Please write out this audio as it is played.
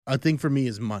a thing for me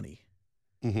is money.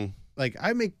 Mm-hmm. Like,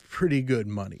 I make pretty good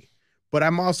money, but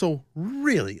I'm also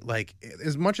really, like,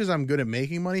 as much as I'm good at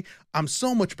making money, I'm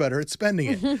so much better at spending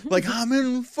it. Like,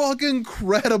 I'm fucking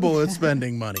incredible at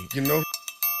spending money. You know.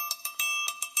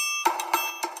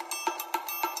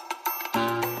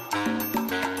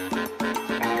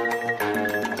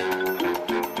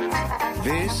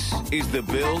 This is the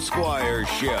Bill Squire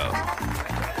Show.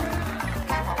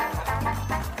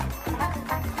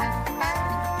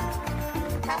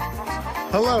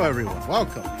 Hello, everyone.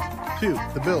 Welcome to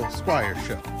the Bill Squire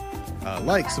Show.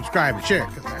 Like, subscribe, and share,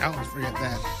 because I always forget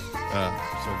that.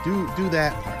 So do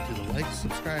that part. Do the like,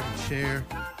 subscribe, and share.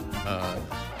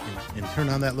 And turn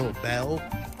on that little bell.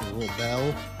 The little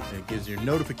bell. And it gives you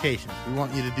notifications. We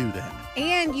want you to do that.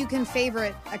 And you can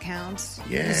favorite accounts.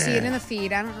 Yeah. You see it in the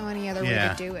feed. I don't know any other way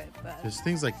to do it. But there's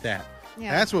things like that.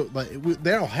 Yeah. That's what, like,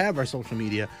 they'll have our social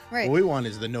media. Right. What we want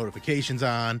is the notifications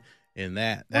on. And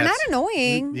that's we're not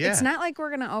annoying. Yeah. It's not like we're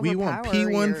going to overpower. We want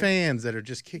P1 fans that are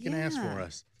just kicking ass for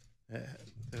us.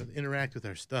 That interact with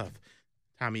our stuff.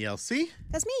 Tommy LC.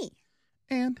 That's me.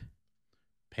 And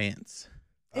Pants.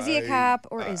 Is he a cop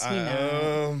or is he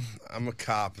not? I'm a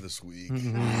cop this week.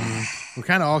 Mm-hmm. We're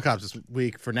kind of all cops this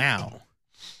week for now.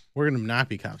 We're going to not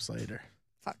be cops later.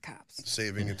 Fuck cops.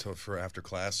 Saving it for after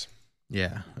class.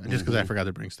 Yeah. Just because I forgot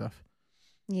to bring stuff.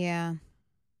 Yeah.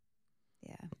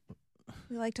 Yeah.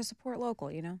 We like to support local,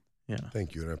 you know? Yeah.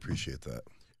 Thank you, and I appreciate that.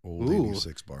 Old Ooh,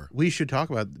 86 bar. We should talk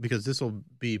about, because this will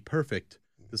be perfect.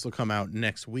 This will come out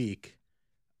next week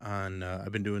on,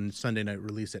 I've been doing Sunday night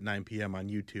release at 9 p.m. on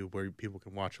YouTube where people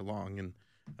can watch along, and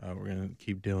we're going to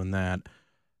keep doing that.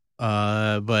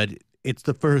 But it's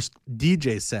the first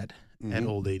DJ set at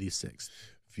Old 86.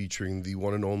 Featuring the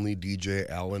one and only DJ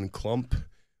Alan Klump.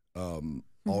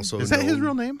 Also, is that his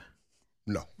real name?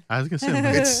 No. I was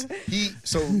gonna say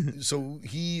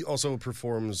he also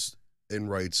performs and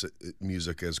writes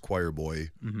music as Choir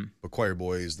Boy, but Choir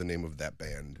Boy is the name of that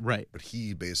band, right? But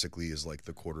he basically is like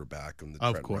the quarterback and the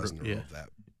Trent Reznor of that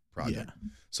project. Yeah.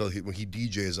 So when he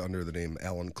DJs under the name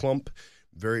Alan Klump,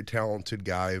 very talented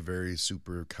guy, very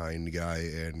super kind guy,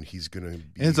 and he's gonna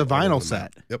be. And it's a vinyl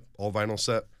set. Yep, all vinyl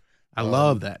set. I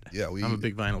love that. Yeah, I'm a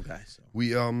big vinyl guy. So.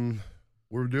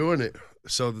 We're doing it.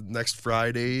 So the next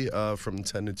Friday from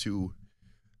 10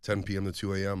 p.m. to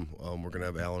 2 a.m., we're going to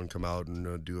have Alan come out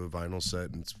and do a vinyl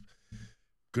set, and it's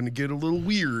going to get a little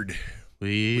weird.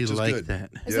 We like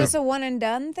that. Is this a one and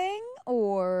done thing,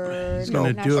 or he's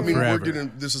going to do it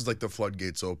forever? This is like the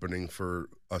floodgates opening for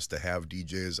us to have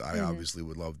DJs. I obviously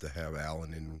would love to have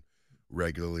Alan in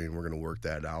regularly, and we're going to work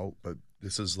that out. But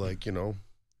this is like, we're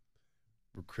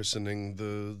christening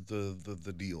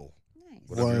the deal.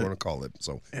 Whatever you want to call it.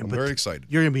 So I'm very excited.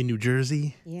 You're going to be in New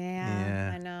Jersey?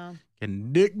 Yeah, I know.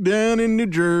 Getting dick down in New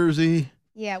Jersey.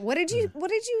 Yeah. What did you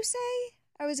say?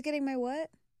 I was getting my what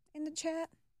in the chat?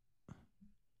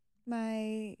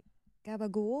 My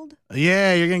gabagooled?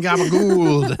 Yeah, you're getting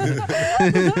gabagooled.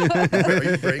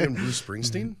 Are you bringing Bruce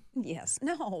Springsteen? Yes.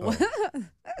 No. Oh.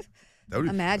 That would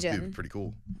Imagine. be pretty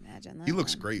cool. Imagine that. He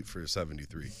looks great for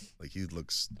 73. Like he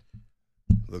looks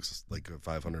like a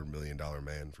 $500 million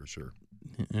man for sure.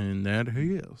 And that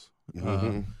he is.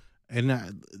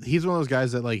 And he's one of those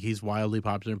guys that, like, he's wildly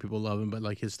popular and people love him, but,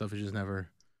 like, his stuff has just never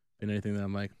been anything that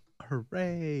I'm like,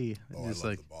 hooray. Oh, just I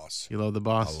love like, the boss. You love the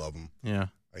boss? I love him. Yeah.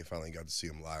 I finally got to see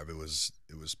him live. It was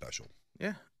special.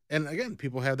 Yeah. And, again,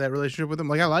 people have that relationship with him.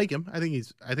 Like, I like him. I think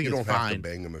he's fine. You don't have to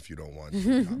bang him if you don't want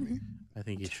to. I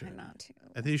think you should. Not to.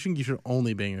 I think you should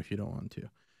only bang him if you don't want to.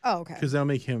 Oh, okay. Because that'll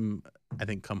make him, I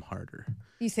think, come harder.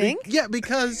 You think? Yeah,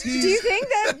 because he's... Do you think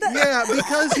that? Yeah,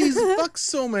 because he's fucked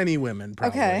so many women,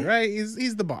 probably, right?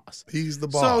 He's the boss. He's the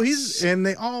boss. So and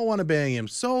they all want to bang him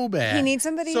so bad. He needs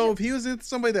somebody. So if he was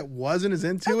somebody that wasn't as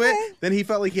into it, then he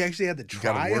felt like he actually had to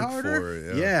try harder. For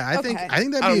it, yeah, I think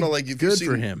that'd be good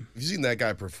for him. If you've seen that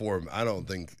guy perform, I don't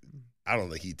think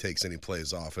he takes any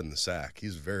plays off in the sack.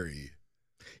 He's very...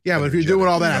 Yeah, but if you're doing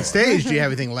all that on stage, do you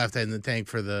have anything left in the tank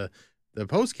for the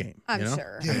post game? I'm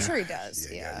sure. Yeah. I'm sure he does.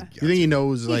 Yeah. You think he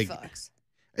knows, like... He fucks.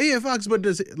 Yeah, fucks, but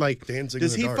does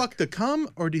he dark. fuck to come,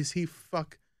 or does he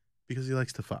fuck because he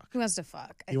likes to fuck? He wants to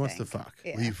fuck. He wants to fuck.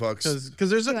 Yeah. He fucks. Because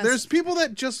there's people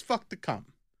that just fuck to come.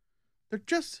 They're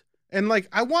just... And, like,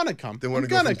 I want to come. They want to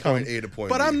go from point A to point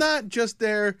B. But I'm not just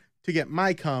there to get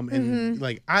my cum. And,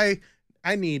 like, I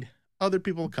need other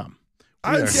people to come.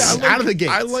 Out of the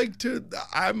gate.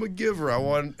 I'm a giver. I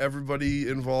want everybody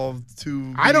involved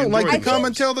to. I don't like to come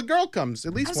until the girl comes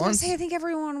at least once. I was going to say, I think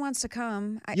everyone wants to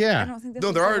come. I don't think this.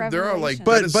 No, there are like,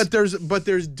 but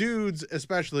there's dudes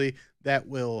especially that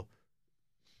will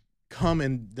come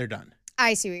and they're done.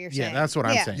 I see what you're saying. Yeah, that's what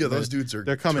I'm saying. Yeah, those dudes are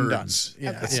they're coming turds. done.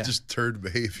 Yeah, It's just turd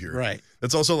behavior. Right.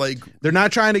 That's also like they're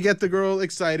not trying to get the girl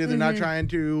excited. They're not trying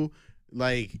to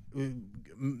like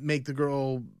make the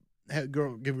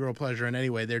give girl pleasure in any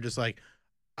way. They're just like,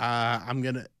 I'm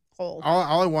gonna. Cold.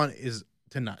 All I want is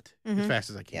to nut as fast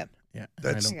as I can. Yep. Yeah.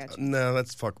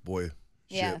 That's fuck boy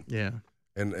Yeah. shit. Yeah.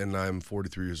 And I'm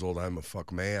 43 years old. I'm a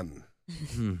fuck man.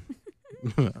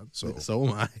 So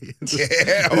am I.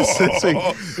 Yeah.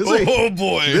 This week,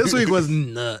 boy. This week was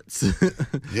nuts.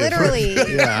 Literally.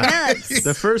 Nuts.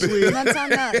 The first week. Nuts on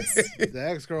nuts. The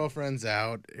ex-girlfriend's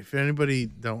out. If anybody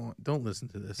don't listen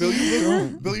to this.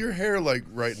 Bill, your hair like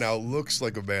right now looks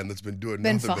like a man that's been doing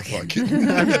Been nothing fucking.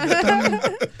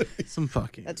 but fucking. Some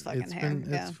fucking. That's fucking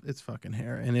hair. It's fucking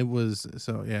hair, and it was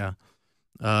so yeah.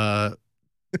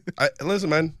 Listen,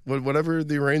 man. Whatever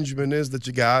the arrangement is that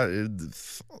you got, it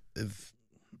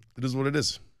is what it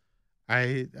is.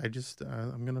 I just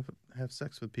I'm gonna have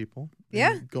sex with people.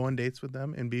 Yeah. Go on dates with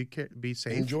them and be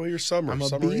safe. Enjoy your summer. I'm gonna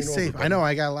Summer be ain't safe. over, I know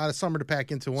I got a lot of summer to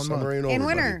pack into one Summer month. ain't over, In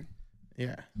buddy. winter.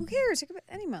 Yeah. Who cares? It could be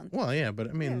any month. Well, yeah, but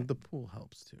I mean Yeah. the pool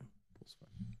helps too. Pool's fun.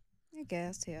 I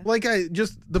guess, yeah. Like the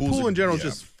Pool's pool in general is yeah.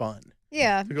 just fun.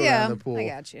 Yeah. To go Yeah. around the pool. I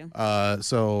got you.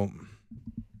 So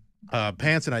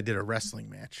Pants and I did a wrestling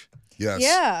match. Yes.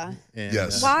 Yeah. And,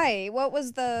 Yes. Why? What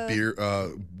was the Beer.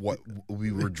 What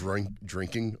we were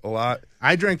drinking a lot.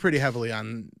 I drank pretty heavily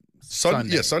on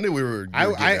Sunday. Yeah, Sunday we were.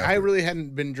 I really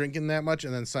hadn't been drinking that much,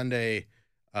 and then Sunday,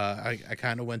 I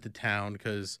kind of went to town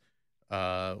because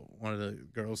one of the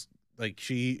girls, like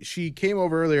she came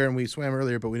over earlier and we swam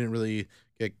earlier, but we didn't really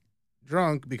get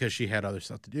drunk because she had other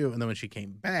stuff to do. And then when she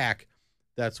came back,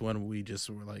 that's when we just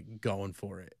were like going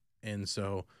for it, and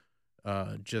so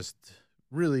just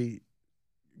really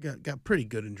got pretty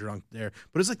good and drunk there.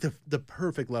 But it's like the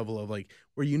perfect level of like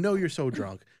where you're so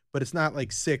drunk, but it's not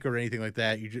like sick or anything like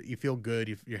that. You feel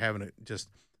good. You're having just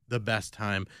the best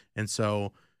time. And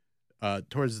so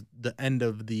towards the end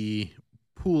of the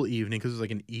pool evening, because it was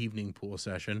like an evening pool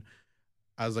session,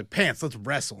 I was like, Pants, let's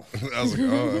wrestle. I was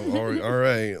like, oh, all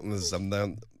right. I'm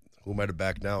down. Who might have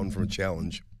backed down from a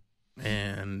challenge?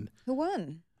 And who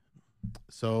won?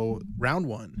 so round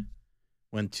one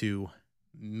went to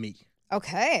me.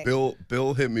 Okay.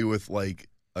 Bill hit me with like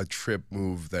a trip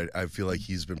move that I feel like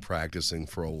he's been practicing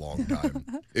for a long time.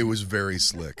 It was very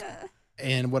slick.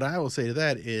 And what I will say to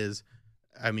that is,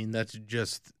 I mean, that's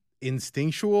just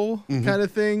instinctual kind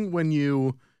of thing when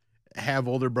you have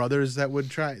older brothers that would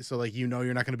try. So like, you're not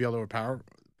going to be able to overpower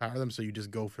them. So you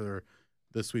just go for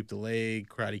the sweep the leg,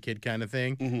 Karate Kid kind of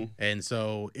thing. And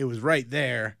so it was right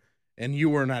there and you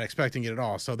were not expecting it at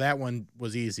all. So that one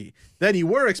was easy. Then you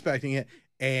were expecting it.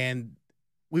 And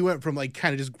we went from like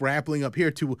kind of just grappling up here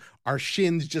to our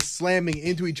shins just slamming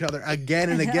into each other again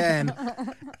and again.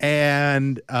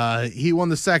 And he won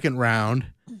the second round.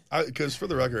 Because for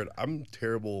the record, I'm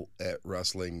terrible at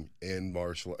wrestling and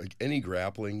martial, like any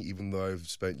grappling, even though I've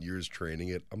spent years training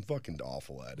it. I'm fucking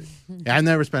awful at it. I've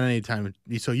never spent any time.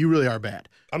 So you really are bad.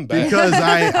 I'm bad. Because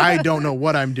I don't know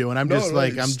what I'm doing. I'm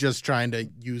I'm just trying to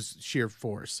use sheer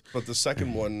force. But the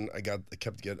second one, I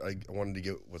wanted to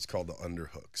get what's called the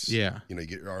underhooks. Yeah. You know,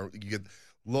 you get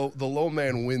the low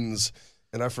man wins,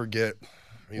 and I forget.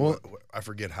 I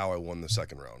forget how I won the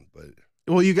second round, but.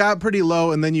 Well, you got pretty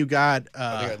low, and then you got.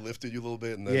 I think I lifted you a little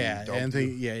bit, and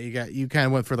then you kind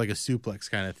of went for like a suplex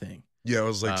kind of thing. Yeah, it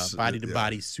was like body to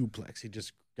body suplex. He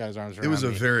just got his arms around. It was a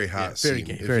me. very hot scene.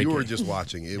 If you were just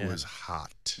watching, it was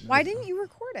hot. Why didn't you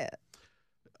record it?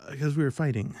 Because we were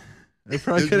fighting. We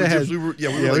probably could have had.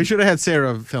 We should have had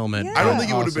Sarah film it. Yeah. I don't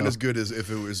think it would have been as good as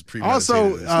if it was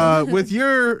premeditated. Also, with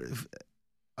your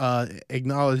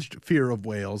acknowledged fear of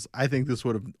whales, I think this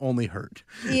would have only hurt.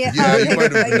 Yeah, you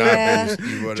might have not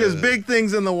been. Just big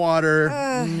things in the water.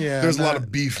 There's a lot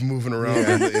of beef moving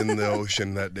around in the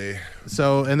ocean that day.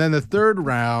 So, and then the third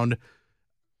round,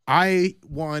 I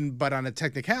won, but on a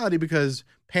technicality because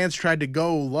Pants tried to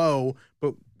go low,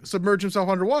 but submerge himself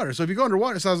underwater. So if you go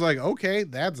underwater, so I was like, okay,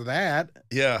 that's that.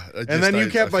 Yeah. And then you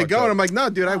kept going. I'm like,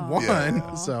 no, dude, I won.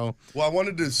 Yeah. So. Well, I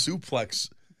wanted to suplex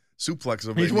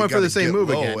him. He went for the same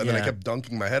move again. And then I kept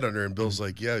dunking my head under, and Bill's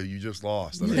like, yeah, you just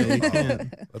lost.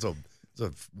 And that's a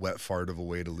wet fart of a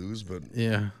way to lose, but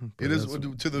yeah, it is.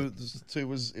 It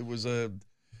was a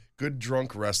good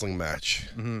drunk wrestling match.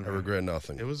 I regret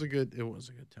nothing. It was a good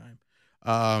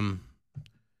time.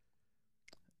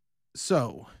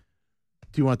 So,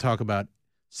 do you want to talk about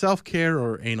self-care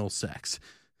or anal sex?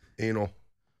 Anal.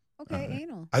 Okay,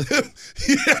 anal. I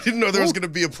didn't know there was going to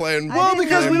be a plan. Well,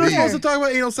 because we were B. supposed to talk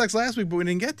about anal sex last week, but we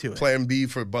didn't get to it. Plan B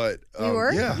for butt. You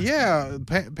were? Yeah. Yeah,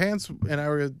 Pants and I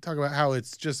were going to talk about how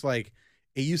it's just like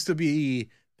it used to be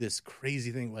this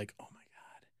crazy thing like, oh my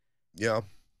God. Yeah.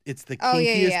 It's the Oh,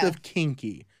 kinkiest yeah. of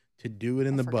kinky to do it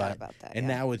in the forgot butt. about that, And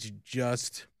yeah. now it's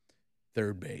just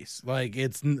third base. Like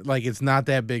it's not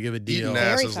that big of a deal. Eating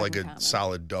ass Very is like fucking a common.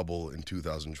 solid double in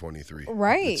 2023.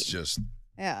 Right. It's just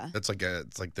Yeah. it's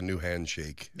like the new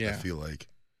handshake. I Yeah. feel like.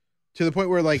 To the point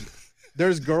where like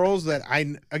there's girls that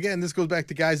again, this goes back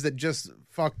to guys that just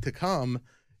fuck to come.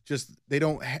 Just they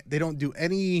don't do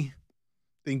anything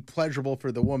pleasurable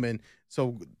for the woman.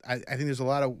 So I think there's a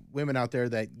lot of women out there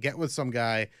that get with some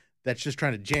guy that's just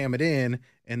trying to jam it in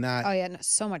and not Oh yeah, no,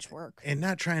 so much work. and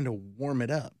not trying to warm it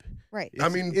up. Right. I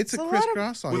mean, it's a a lot Chris of-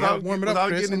 Cross song. Without, Warm it without up,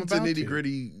 Chris. getting I'm into about to. nitty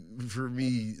gritty, for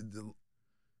me,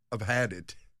 I've had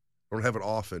it. I don't have it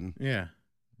often, Yeah,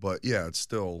 but yeah, it's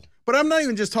still but I'm not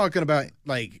even just talking about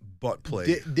like butt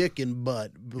play. dick and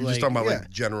butt. You're just talking about like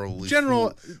general the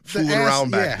fooling ass,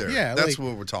 around back yeah, there. Yeah, That's like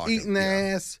what we're talking. eating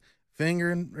ass,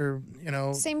 fingering, or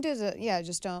Same dudes.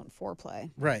 Just don't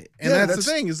foreplay. right. And Yeah, that's the that's-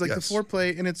 thing is like yes. the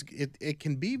foreplay, and it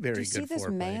can be very Do you good see this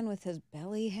foreplay. man with his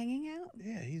belly hanging out?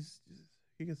 Yeah, he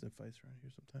gets in fights around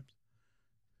here sometimes.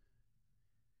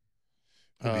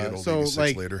 He'll be an old so 86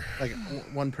 like later. like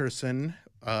one person,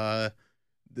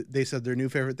 they said their new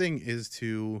favorite thing is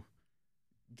to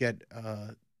get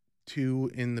two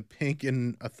in the pink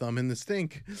and a thumb in the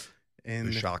stink, and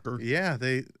The shocker. yeah,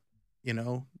 they,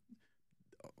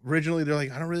 originally they're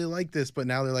like, I don't really like this, but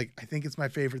now they're like, I think it's my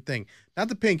favorite thing. Not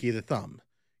the pinky, the thumb.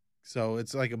 So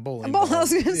it's like a bowling ball. I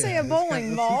was going to say Yeah, a it's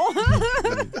bowling kind ball.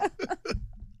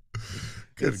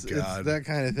 Good it's God. that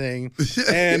kind of thing.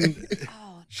 And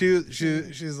Oh,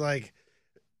 she's like,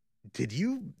 did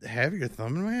you have your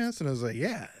thumb in my ass? And I was like,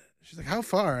 yeah. She's like, how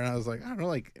far? And I was like, I don't know,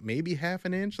 like maybe half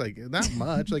an inch, like not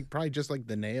much, like probably just like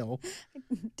the nail.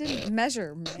 didn't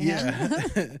measure, man.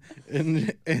 Yeah.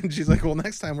 and she's like, well,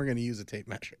 next time we're gonna use a tape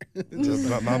measure.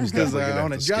 Mom's Because definitely I gonna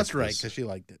want have it to just skip right this. because she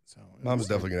liked it. So Mom's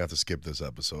definitely gonna have to skip this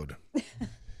episode.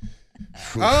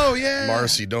 Oh yeah,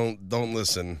 Marcy, don't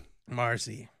listen.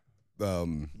 Marcy,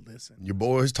 listen. Your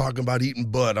boy's talking about eating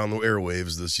butt on the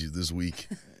airwaves this week.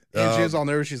 And she was all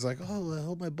nervous. She's like, oh, I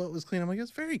hope my butt was clean. I'm like, it's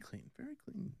very clean, very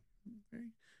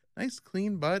nice,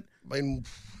 clean butt. I mean,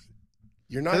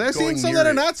 you're not. But I've going seen some near that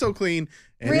are it. not so clean.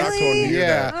 And You're not Really? going near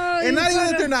Yeah, that. Oh, and you not even that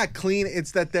gotta- they're not clean.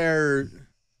 It's that they're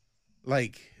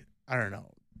like, I don't know.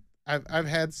 I've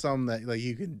had some that like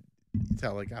you can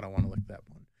tell like I don't want to lick that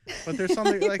one. But there's some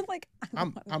that You're like like, I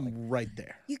don't wanna look. I'm right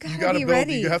there. You You gotta, gotta be build.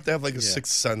 ready. You have to have like a Yeah.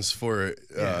 sixth sense for it.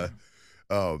 Yeah.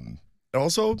 It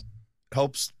also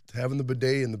helps having the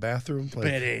bidet in the bathroom. Like, But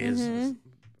it is Mhm.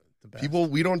 the best. people,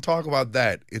 we don't talk about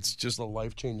that. It's just a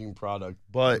life-changing product.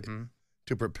 But Mhm.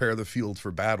 to prepare the field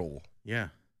for battle, Yeah.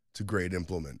 it's a great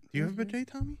implement. Do you have a bidet,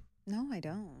 Tommy? No, I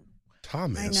don't.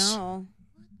 Thomas,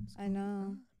 I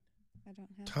know. I don't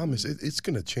have. Thomas, one. it's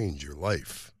gonna change your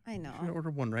life. I I'm gonna know.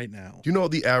 order one right now. Do you know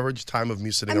the average time of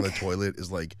me sitting I'm on the toilet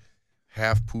is like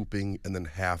half pooping and then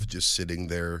half just sitting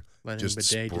there, Letting just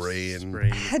bidet spraying. spray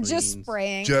the Just cleans.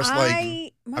 spraying. Just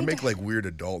like- my I make dad- like weird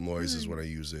adult noises when I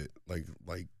use it, like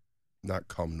not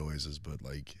cum noises, but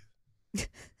like it's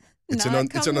Not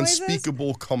it's cum an noises?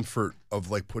 unspeakable comfort of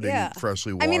like putting Yeah.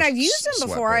 freshly washed. I mean, I've used them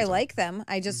before. I sweatpants on. like them.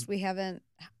 I just we haven't.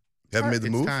 Haven't made the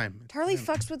It's move. time. It's Charlie time.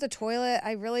 fucks with the toilet.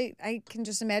 I can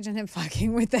just imagine him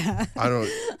fucking with that.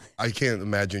 I can't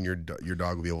imagine your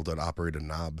dog will be able to operate a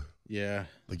knob. Yeah.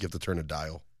 Like you have to turn a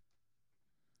dial.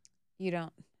 You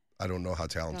don't. I don't know how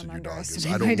talented Don't your dog is.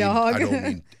 underestimate I don't my mean. dog.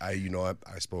 I don't mean.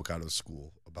 I spoke out of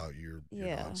school about your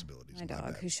Yeah, dog's abilities. My My dog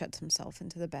bad. who shuts himself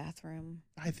into the bathroom.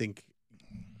 I think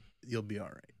you'll be all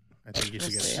right. I think you should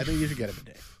We'll get. see. I think you should get a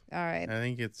bidet. All right. I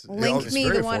think it's. Link it's me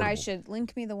very the one I affordable. should.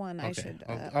 Link me the one I Okay, should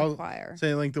I'll acquire.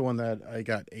 Say link the one that I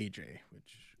got AJ,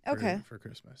 which Okay. for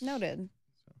Christmas. Noted.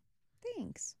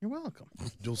 Thanks. You're welcome.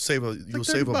 You'll save a You'll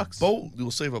save $30.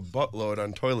 You'll save a buttload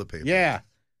on toilet paper. Yeah,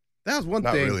 that was one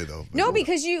Not thing. really though. but- No,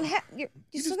 because you you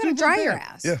just still do gotta one dry your dab.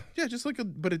 ass. Yeah. Yeah, just like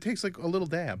but it takes like a little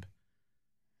dab.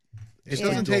 It Yeah.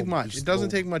 doesn't take Little- much. just It doesn't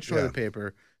little- take much yeah. toilet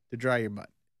paper to dry your butt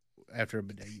after a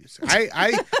bidet use.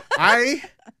 I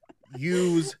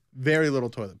use very little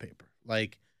toilet paper.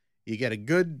 Like you get a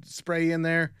good spray in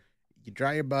there, you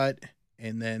dry your butt,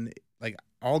 and then like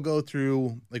I'll go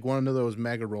through like one of those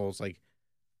mega rolls like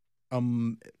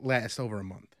lasts over a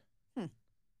month. Hmm.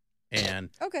 And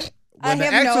Okay. when the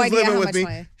have ex no was idea living how with much me,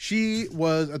 my- she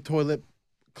was a toilet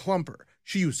clumper.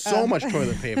 She used so Oh. much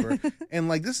toilet paper, and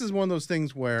like this is one of those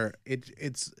things where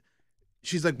it's.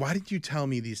 She's like, "Why did you tell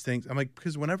me these things?" I'm like,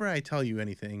 "Because whenever I tell you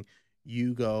anything,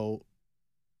 you go,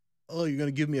 oh, you're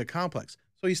gonna give me a complex."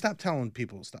 So you stop telling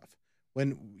people stuff.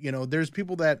 When there's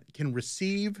people that can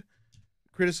receive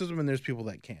criticism, and there's people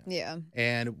that can't. Yeah.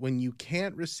 And when you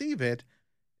can't receive it,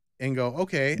 and go,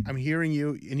 okay, I'm hearing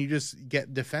you, and you just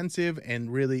get defensive and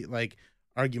really like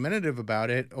argumentative about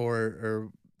it, or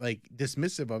like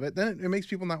dismissive of it, then it makes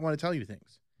people not want to tell you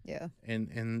things. Yeah.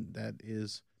 And that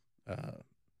is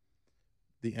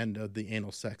the end of the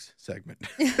anal sex segment.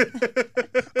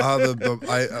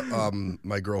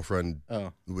 My girlfriend,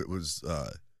 Oh. it was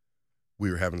we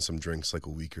were having some drinks like a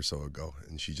week or so ago,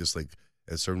 and she just like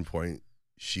at a certain point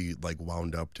she like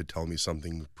wound up to tell me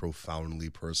something profoundly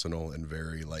personal and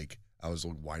very like I was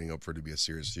like winding up for it to be a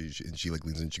serious, and she like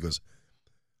leans in and she goes,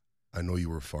 I know you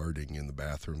were farting in the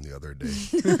bathroom the other day.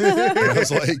 And I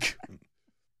was like,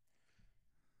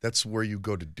 that's where you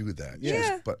go to do that. Yeah. She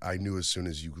goes, but I knew as soon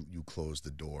as you closed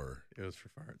the door. It was for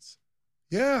farts.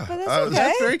 Yeah. But that's okay.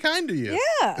 That's very kind of you.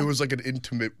 Yeah. It was like an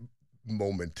intimate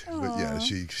moment. But yeah,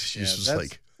 she's Yeah, just that's-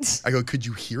 like, I go, could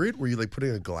you hear it? Were you like putting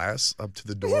a glass up to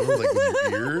the door like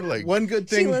with your ear? Like One good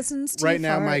She thing listens to right you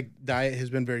now, fart. my diet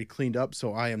has been very cleaned up,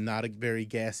 so I am not a very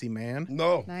gassy man.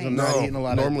 no, Nice. I'm not no, eating a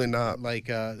lot normally of, not. like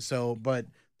so, but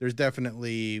there's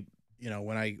definitely,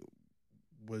 when I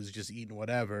was just eating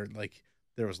whatever, like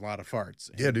there was a lot of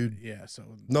farts. Yeah, dude. Yeah, so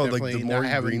No, like definitely the not more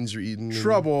having greens you're eating,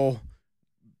 trouble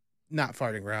not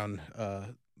farting around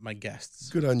my guests.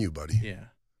 good on you, buddy. Yeah,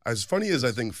 As funny as I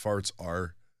think farts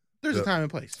are, there's a time and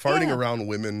place. farting Yeah. around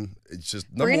women, it's just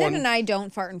number Brandon one. and I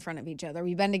don't fart in front of each other.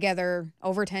 We've been together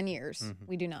over 10 years. Mhm.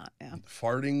 We do not. Yeah.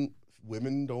 Farting,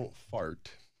 women don't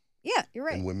fart, Yeah, you're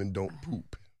right. and women don't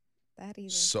poop. That either.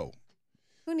 So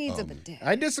Who needs a um, bidet?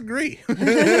 I disagree.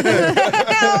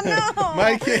 Hell no.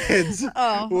 My kids,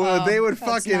 Oh, they would that's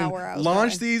fucking not where I was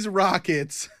launch going. these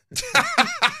rockets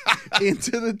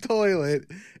into the toilet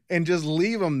and just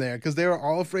leave them there because they were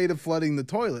all afraid of flooding the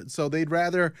toilet. So they'd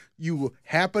rather you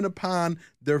happen upon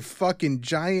their fucking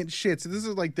giant shits. This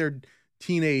is like their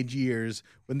teenage years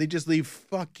when they just leave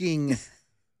fucking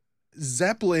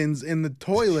zeppelins in the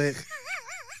toilet.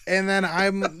 And then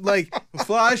I'm like,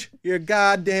 flush your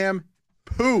goddamn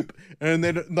poop. And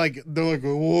then they're like, well, it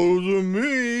wasn't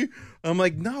me. I'm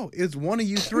like, no, it's one of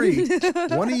you three.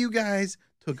 One of you guys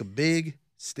took a big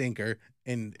stinker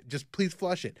and just please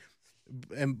flush it.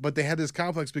 But they had this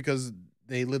complex because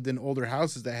they lived in older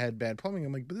houses that had bad plumbing.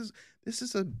 I'm like, but this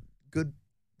is a good,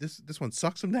 this one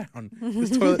sucks them down.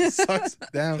 This toilet sucks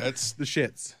down That's- the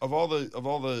shits. of all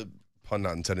the pun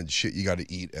not intended shit you got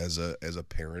to eat as a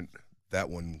parent, that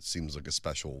one seems like a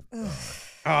special.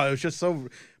 Oh, it was just so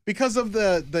because of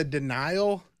the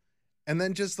denial, and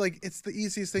then just like it's the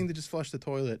easiest thing to just flush the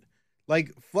toilet.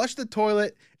 Like flush the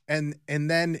toilet, and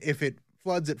then if it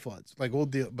floods, it floods. Like we'll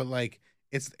deal. But like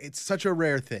it's such a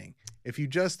rare thing. If you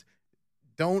just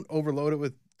don't overload it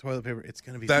with toilet paper, it's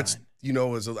gonna be That's fine.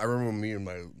 I remember when me and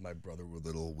my brother were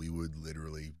little, we would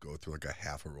literally go through like a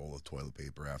half a roll of toilet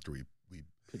paper after we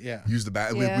Yeah. used the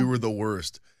bath. Yeah. We were the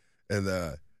worst. And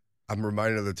I'm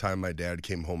reminded of the time my dad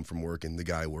came home from work, and the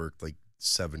guy worked like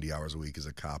 70 hours a week as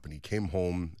a cop, and he came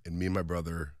home, and me and my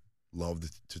brother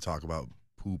loved to talk about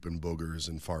poop and boogers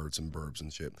and farts and burps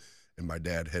and shit. And my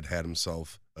dad had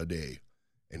himself a day,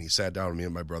 and he sat down, and me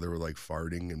and my brother were like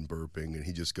farting and burping, and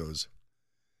he just goes,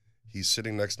 he's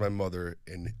sitting next to my mother,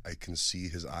 and I can see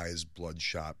his eyes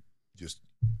bloodshot, just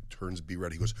turns be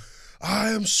red. He goes, I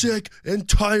am sick and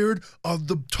tired of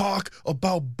the talk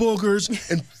about boogers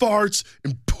and farts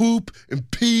and poop and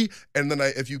pee. And then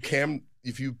if you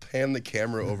pan the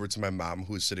camera over to my mom,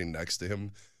 who is sitting next to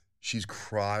him, she's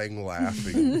crying,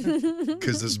 laughing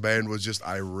because this man was just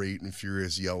irate and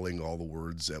furious, yelling all the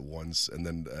words at once. And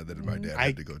then my dad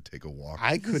had to go take a walk.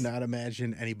 I could not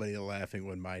imagine anybody laughing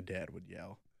when my dad would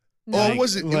yell. it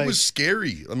was like-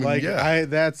 scary. I mean, Like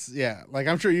yeah. like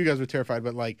I'm sure you guys were terrified,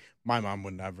 but like my mom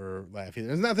would never laugh either.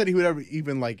 It's not that he would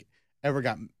ever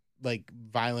got like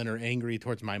violent or angry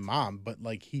towards my mom, but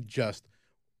like he just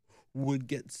would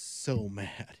get so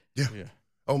mad. Yeah. Yeah.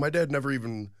 Oh, my dad never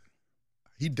even.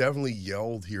 He definitely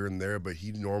yelled here and there, but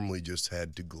he normally just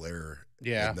had to glare.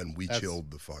 Yeah, And then we that's- chilled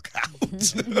the fuck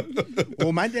out.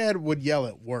 Well, my dad would yell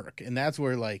at work, and that's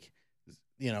where like,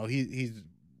 he's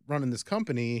running this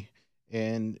company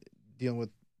and dealing with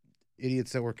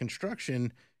idiots that were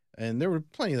construction, and there were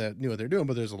plenty that knew what they're doing,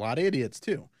 but there's a lot of idiots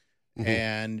too. Mhm.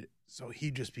 And so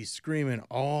he'd just be screaming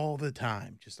all the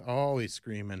time, just always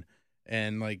screaming,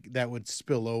 and like that would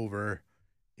spill over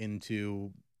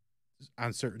into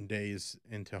on certain days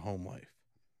into home life.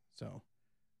 So,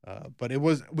 but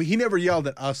he never yelled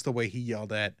at us the way he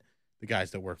yelled at the guys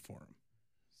that work for him.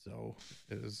 So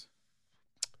it was.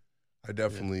 I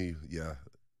definitely, yeah.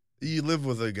 You live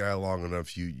with a guy long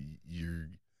enough, you're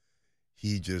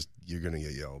gonna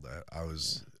get yelled at.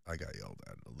 I got yelled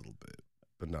at a little bit.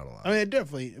 but not a lot. I mean, it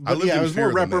definitely. I But lived yeah, in it was fear more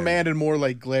of the man. reprimand and more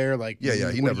like glare. Like, Yeah,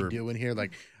 he what never- are you doing here?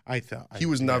 Like, I thought he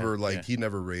was never yeah, like yeah. he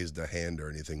never raised a hand or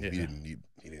anything. Yeah. He didn't need.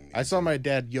 He didn't. Need I saw to. my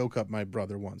dad yoke up my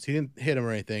brother once. He didn't hit him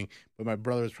or anything, but my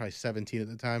brother was probably 17 at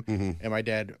the time, Mhm. and my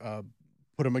dad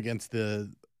put him against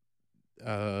the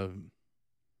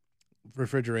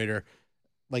refrigerator,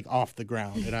 like off the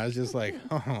ground, and I was just like,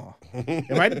 oh.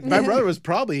 And my brother was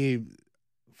probably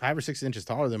 5 or 6 inches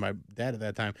taller than my dad at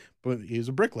that time, but he was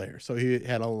a bricklayer, so he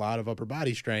had a lot of upper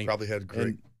body strength. Probably had great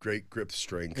And- great grip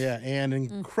strength. Yeah, and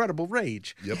incredible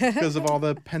rage Yep. because of all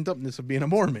the pent upness of being a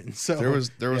Mormon. So There was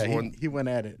yeah, one he went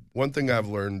at it. one thing I've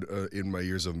learned in my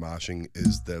years of moshing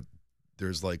is that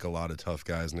there's like a lot of tough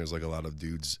guys and there's like a lot of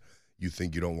dudes you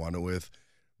think you don't want it with.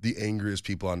 The angriest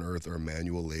people on earth are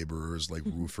manual laborers, like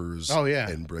roofers Oh, yeah.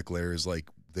 and bricklayers. Like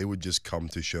they would just come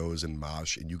to shows and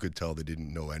mosh and you could tell they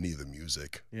didn't know any of the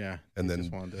music. Yeah, And he then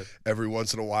just wanted to- every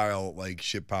once in a while, like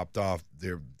shit popped off.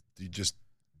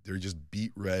 They're just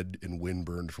beat red and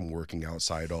windburned from working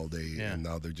outside all day, Yeah. and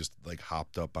now they're just like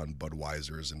hopped up on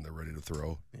Budweisers and they're ready to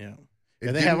throw. yeah. It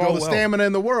And they didn't have all go the well. stamina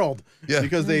in the world Yeah.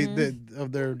 because they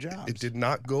of their jobs. It did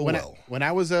not go when well. when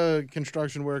I was a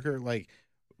construction worker, like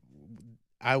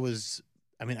I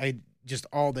just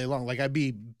all day long, like I'd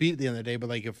be beat at the end of the day, but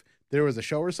like if there was a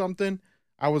show or something,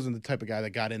 I wasn't the type of guy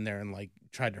that got in there and like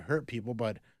tried to hurt people,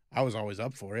 but I was always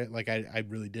up for it. Like I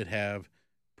really did have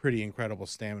pretty incredible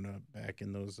stamina back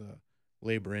in those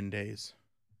labor-in days.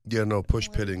 Yeah, no, push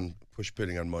pitting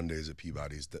on Mondays at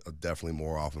Peabody's definitely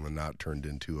more often than not turned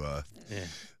into a Yeah.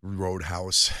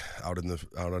 roadhouse out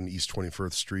on East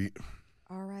 21st Street.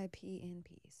 R.I.P. in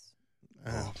peace.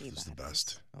 Oh, Peabody's. this is the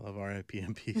best. I love RIP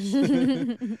and peace.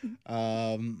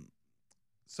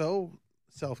 So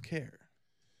self-care.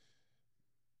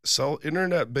 So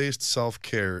internet-based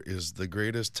self-care is the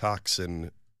greatest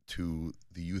toxin to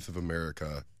the youth of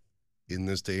America in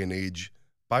this day and age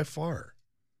by far.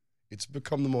 It's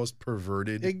become the most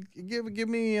perverted. Give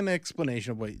me an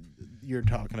explanation of what you're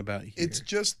talking about here. It's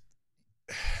just,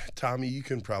 Tommy, you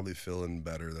can probably fill in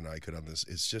better than I could on this.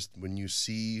 It's just when you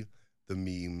see the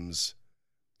memes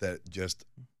that just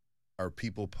are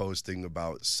people posting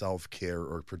about self-care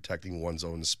or protecting one's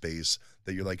own space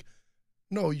that you're like,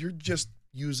 no, you're just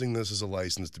using this as a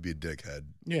license to be a dickhead.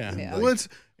 Yeah. Yeah. Well, it's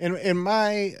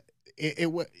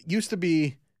it used to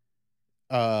be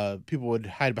people would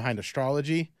hide behind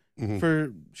astrology Mhm.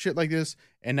 for shit like this,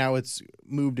 and now it's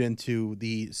moved into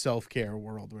the self-care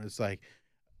world where it's like,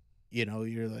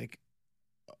 you're like,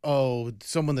 oh,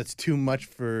 someone that's too much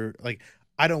for, like,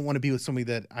 I don't want to be with somebody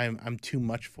that I'm too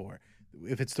much for.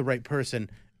 If it's the right person,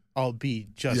 I'll be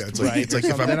just Yeah, it's right. like, it's or like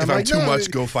if something. I'm like, too no,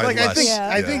 much, go find like, less. I think Yeah.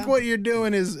 I think what you're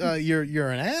doing is you're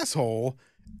an asshole,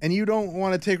 and you don't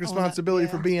want to take responsibility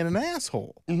for yeah. being an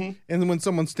asshole. Mhm. And when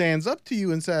someone stands up to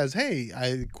you and says, "Hey,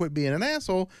 I quit being an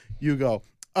asshole," you go,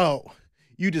 "Oh,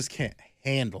 you just can't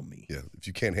handle me." Yeah, if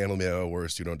you can't handle me at my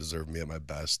worst, you don't deserve me at my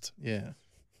best. Yeah.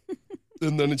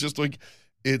 And then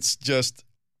it's just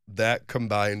that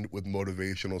combined with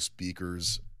motivational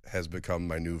speakers has become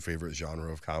my new favorite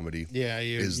genre of comedy. Yeah,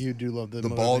 you do love the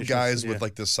bald motivational guys stuff, with yeah.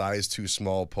 like the size too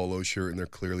small polo shirt and they're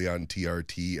clearly on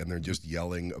TRT and they're just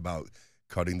yelling about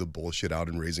cutting the bullshit out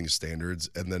and raising standards.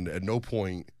 And then at no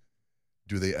point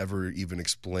do they ever even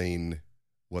explain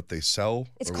what they sell.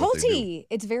 It's or what they do. culty.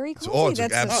 It's very culty. Oh, it's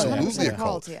That's absolutely 100% a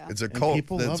cult. Yeah. It's a And cult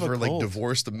people that's love a for like cult.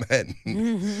 divorced men.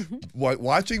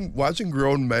 watching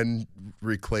grown men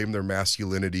reclaim their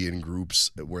masculinity in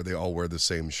groups where they all wear the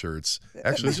same shirts.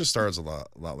 Actually, this just starts a lot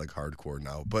like hardcore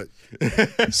now, but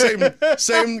same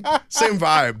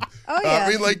vibe. Oh, yeah. I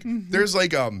mean, like there's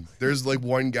like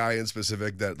one guy in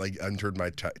specific that like entered my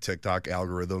TikTok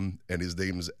algorithm, and his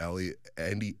name's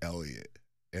Andy Elliott,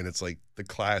 and it's like the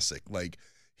classic. Like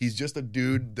he's just a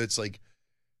dude that's like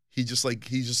he just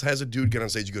has a dude get on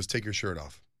stage. He goes, "Take your shirt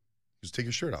off." He goes, "Take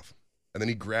your shirt off," and then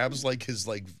he grabs like his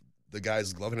like the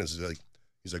guy's glove and he's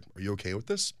like, "Are you okay with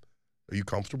this? Are you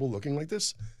comfortable looking like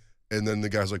this?" And then the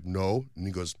guy's like, "No," and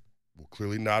he goes, "Well,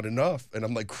 clearly not enough." And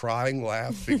I'm like crying,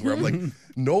 laughing. Where I'm like,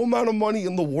 no amount of money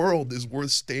in the world is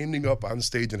worth standing up on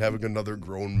stage and having another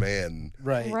grown man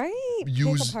Right. Right.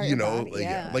 use, Pick apart you your know, body,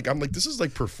 yeah. like I'm like, this is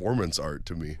like performance art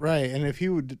to me. Right. And if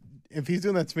he's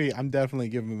doing that to me, I'm definitely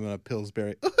giving him a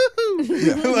Pillsbury.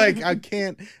 Like I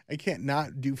can't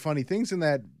not do funny things in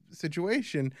that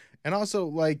situation. And also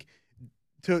like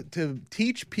to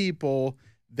teach people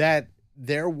that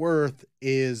their worth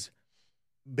is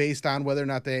based on whether or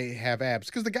not they have abs.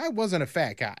 Because the guy wasn't a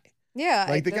fat guy. Yeah.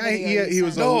 Like the guy, video you he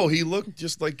was sent. No, he looked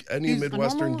just like any He's a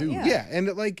Midwestern normal- dude. yeah,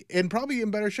 and probably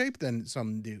in better shape than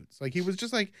some dudes. Like he was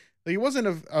just like he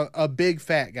wasn't a big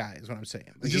fat guy, is what I'm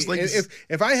saying. Like, Just like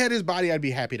if I had his body, I'd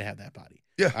be happy to have that body.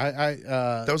 Yeah. I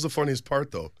That was the funniest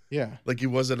part, though. yeah. Like he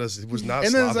was not And then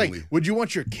it's slovenly. like, would you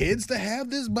want your kids to have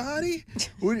this body?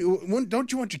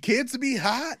 Don't you want your kids to be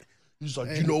hot? He's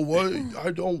like, you know what?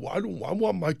 I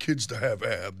want my kids to have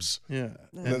abs. Yeah.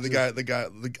 And then the guy,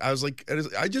 I was like,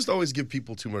 I just always give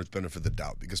people too much benefit of the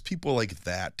doubt because people like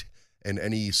that and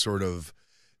any sort of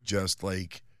just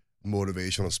like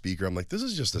motivational speaker, I'm like, this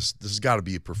has got to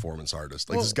be a performance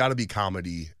artist. Like, this has got to be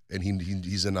comedy, and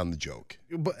he's in on the joke.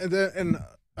 But and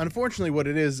unfortunately, what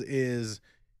it is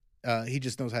he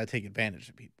just knows how to take advantage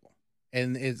of people,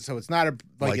 and it's not a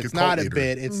Like it's a not cult a leader.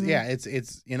 bit. It's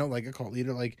it's like a cult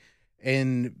leader, like,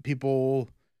 and people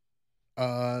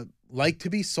like to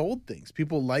be sold things.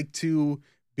 People like to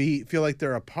feel like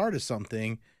they're a part of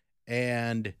something,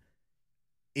 and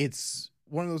it's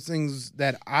one of those things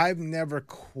that I've never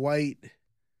quite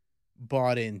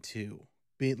bought into.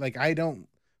 I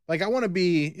want to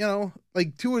be,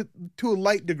 like to a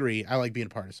light degree, I like being a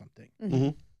part of something. Mm-hmm.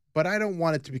 But I don't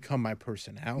want it to become my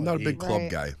personality. I'm not a big club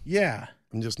Right. guy. Yeah.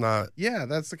 I'm just not. Yeah,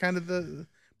 that's the kind of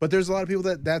but there's a lot of people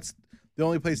that's the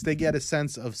only place they get a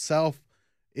sense of self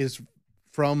is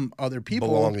from other people.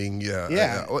 Belonging, yeah.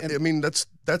 Yeah, I mean, that's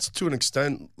to an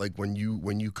extent, like when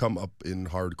you come up in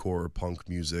hardcore punk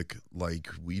music like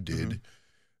we did,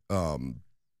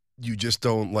 you just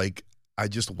don't like. I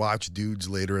just watch dudes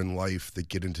later in life that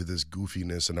get into this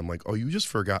goofiness, and I'm like, oh, you just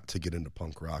forgot to get into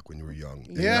punk rock when you were young.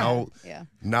 And Yeah.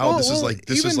 Now this is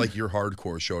even- like your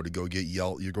hardcore show to go get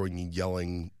You're going and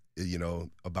yelling,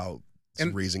 about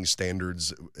And- raising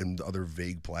standards and other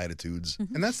vague platitudes.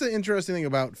 And that's the interesting thing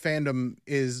about fandom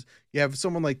is you have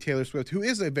someone like Taylor Swift, who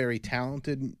is a very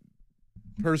talented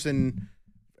person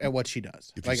at what she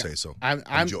does. If you say so. I'm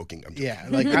joking. I'm joking. Yeah,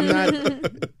 like I'm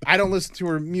not. I don't listen to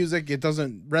her music. It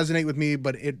doesn't resonate with me,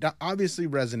 but it obviously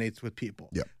resonates with people.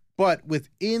 Yeah. But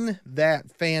within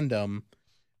that fandom,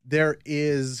 there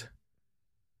is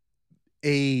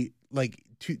a like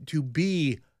to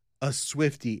be a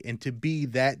Swiftie and to be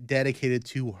that dedicated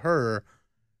to her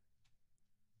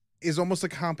is almost a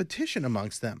competition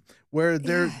amongst them, where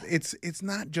it's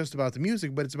not just about the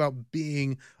music, but it's about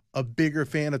being a bigger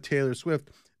fan of Taylor Swift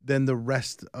than the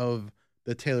rest of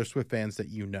the Taylor Swift fans that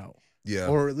you know. Yeah.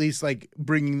 Or at least like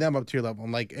bringing them up to your level,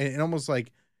 and almost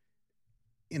like,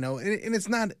 and it's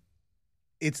not,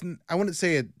 I wouldn't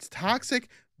say it's toxic,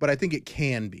 but I think it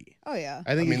can be. Oh yeah.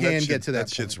 I think it can get to that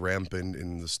That shit's point. rampant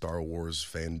in the Star Wars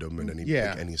fandom and any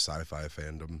Yeah. like any sci-fi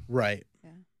fandom. Right.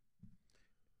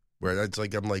 Where it's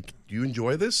like, I'm like, do you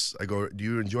enjoy this? I go, do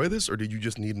you enjoy this, or did you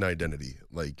just need an identity?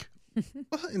 Like,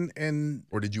 Well, and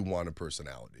or did you want a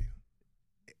personality?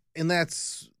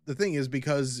 that's the thing, is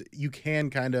because you can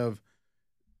kind of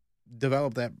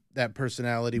develop that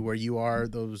personality where you are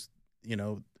those,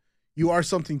 you are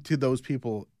something to those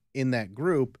people in that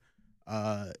group.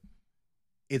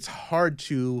 It's hard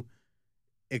to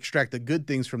extract the good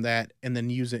things from that and then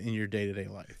use it in your day-to-day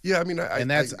life. Yeah, I mean,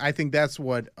 I think that's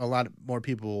what a lot more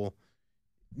people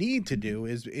need to do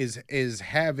is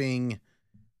having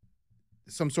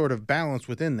some sort of balance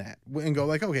within that and go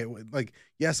like, okay, like,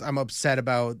 yes, I'm upset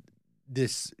about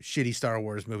this shitty Star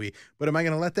Wars movie, but am I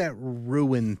going to let that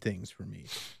ruin things for me?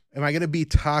 Am I going to be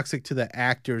toxic to the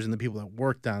actors and the people that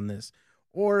worked on this?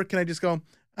 Or can I just go,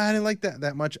 I didn't like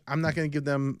that much. I'm not going to give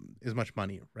them as much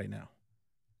money right now.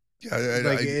 Yeah,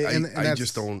 I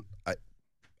just don't.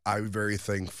 I'm very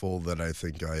thankful that I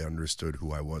think I understood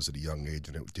who I was at a young age,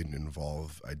 and it didn't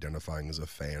involve identifying as a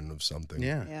fan of something.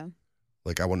 Yeah. Yeah.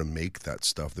 Like, I want to make that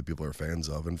stuff that people are fans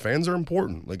of, and fans are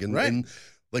important. Like, Right.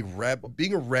 like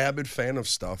being a rabid fan of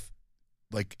stuff,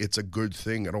 like, it's a good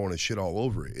thing. I don't want to shit all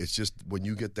over it. It's just when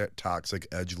you get that toxic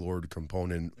edgelord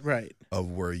component Right.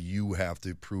 of where you have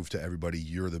to prove to everybody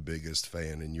you're the biggest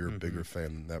fan and you're a bigger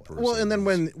fan than that person. Well, and then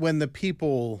is. when the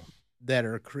people that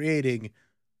are creating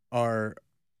are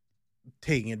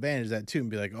taking advantage of that too and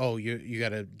be like, oh, you got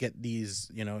to get these,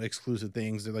 exclusive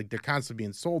things. They're constantly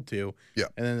being sold to. Yeah.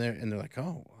 And then they're like,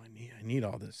 oh, I need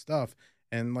all this stuff.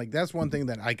 And like, that's one thing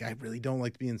that I really don't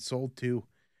like being sold to.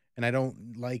 And I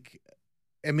don't like,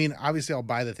 I mean, obviously I'll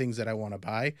buy the things that I want to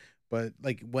buy, but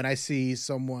like when I see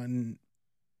someone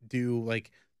do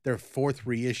like their 4th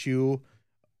reissue,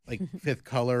 like 5th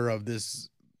color of this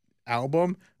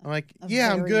album, I'm like, A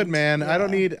yeah, I'm good, variant, man. I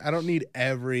don't yeah. need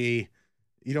every,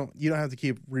 you don't have to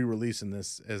keep re-releasing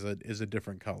this as a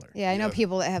different color. Yeah, I know Yeah.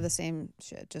 people that have the same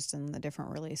shit just in the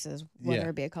different releases, whether Yeah.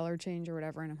 it be a color change or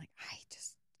whatever. And I'm like, I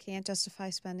just can't justify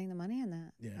spending the money on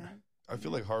that. Yeah. I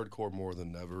feel like hardcore more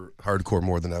than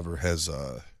ever has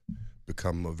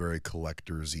become a very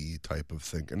collectors-y type of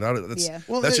thing. And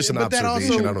that's just an but that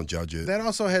observation. also- I don't judge it. That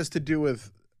also has to do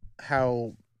with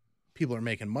how people are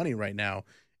making money right now.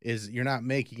 Is you're not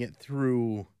making it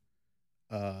through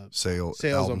sales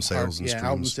album and streams.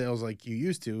 album sales like you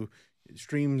used to.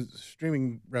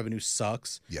 Streaming revenue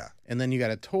sucks. Yeah. And then you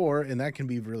got a tour, and that can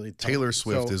be really tough. Taylor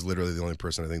Swift So- is literally the only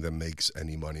person I think that makes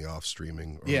any money off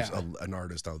streaming, or Yeah. is an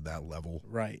artist of that level.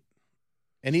 right.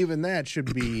 And even that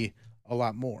should be a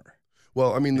lot more.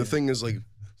 Well, I mean, the thing is,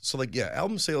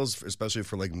 album sales, especially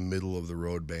for like middle of the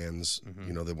road bands,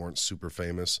 that weren't super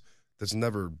famous, that's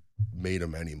never made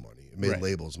them any money. It made Right.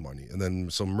 labels money. And then,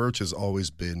 so merch has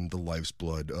always been the life's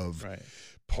blood of Right.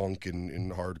 punk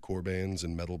and hardcore bands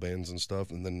and metal bands and stuff.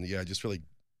 And then, I just feel like,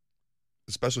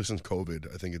 especially since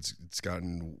COVID, I think it's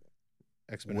gotten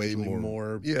Exponentially way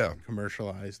more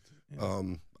commercialized.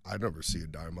 Yeah. I never see a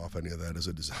dime off any of that as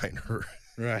a designer.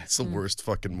 Right. It's the worst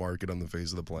fucking market on the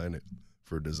face of the planet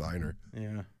for a designer.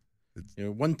 Yeah.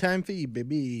 One-time fee,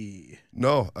 baby.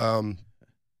 No.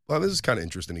 Well, this is kind of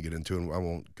interesting to get into, and I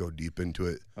won't go deep into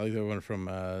it. I like that one from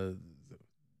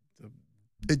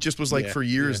It just was like for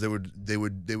years yeah.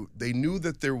 they knew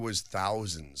that there was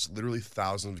literally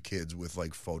thousands of kids with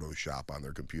like Photoshop on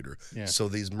their computer. Yeah. So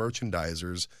these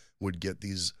merchandisers would get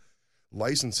these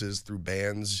licenses through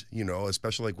bands,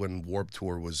 especially like when Warped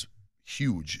Tour was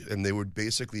huge, and they would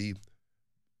basically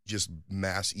just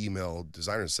mass email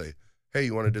designers and say, "Hey,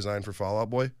 you want to design for Fall Out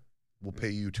Boy? We'll pay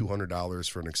you $200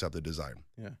 for an accepted design."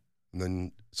 Yeah. And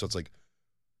then so it's like,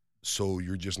 so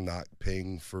you're just not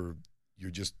paying for,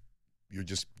 you're just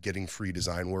getting free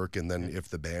design work, and then if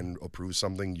the band approves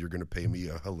something, you're going to pay me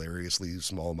a hilariously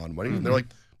small amount of money. And they're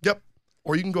like, "Yep,"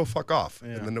 or you can go fuck off.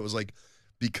 Yeah. And then it was like,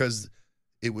 because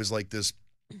it was like this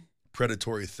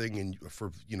predatory thing, and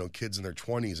for kids in their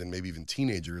 20s and maybe even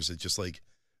teenagers, it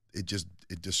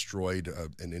it destroyed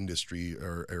an industry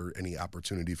or any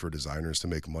opportunity for designers to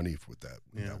make money with that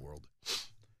in that world.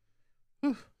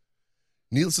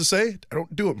 Needless to say, I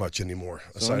don't do it much anymore,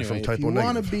 aside from typo if you want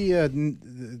to negative. be a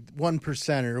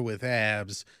 1%er with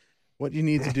abs, what you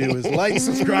need to do is like,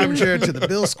 subscribe, and share to the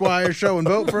Bill Squire Show, and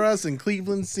vote for us in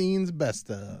Cleveland Scene's Best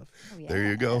Of. There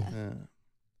you go.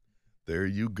 There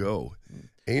you go.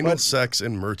 Anal sex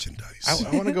and merchandise.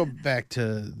 I want to go back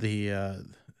to the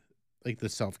the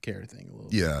self-care thing a little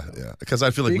bit. Yeah. Because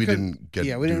I feel like we didn't do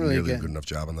really nearly a get good enough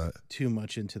job on that. too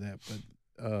much into that, but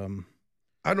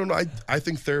I don't know. I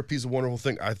think therapy is a wonderful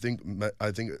thing. I think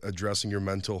addressing your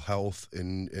mental health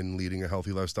and leading a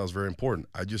healthy lifestyle is very important.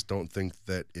 I just don't think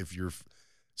that if you're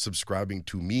subscribing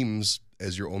to memes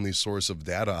as your only source of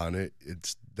data on it,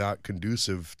 it's not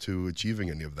conducive to achieving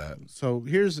any of that. So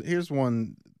here's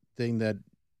one thing that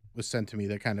was sent to me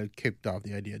that kind of kicked off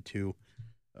the idea to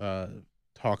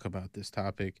talk about this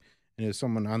topic. And it's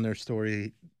someone on their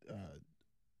story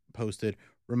posted,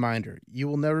 "Reminder, you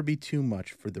will never be too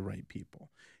much for the right people."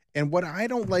 And what I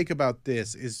don't like about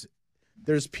this is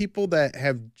there's people that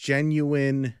have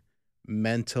genuine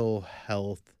mental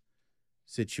health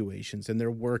situations and they're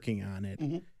working on it.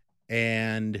 Mhm.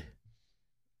 And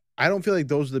I don't feel like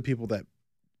those are the people that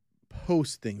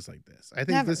post things like this. I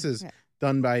think this is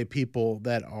done by people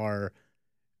that are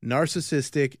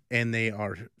narcissistic and they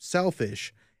are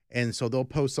selfish. And so they'll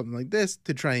post something like this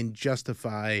to try and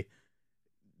justify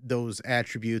those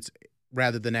attributes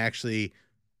rather than actually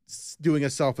doing a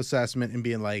self-assessment and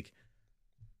being like,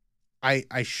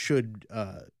 I should,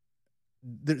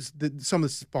 some of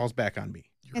this falls back on me.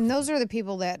 And those are the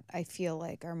people that I feel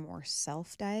like are more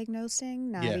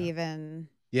self-diagnosing, not Yeah. even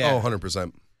Oh,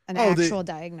 100%. an Oh, actual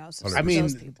diagnosis. I mean,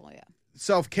 those people, yeah.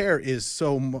 Self-care is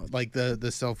so like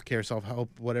the self-care,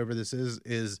 self-help, whatever this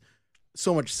is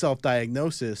so much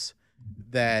self-diagnosis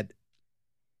that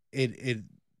it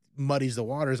muddies the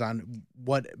waters on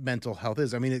what mental health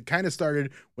is. I mean, it kind of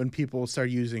started when people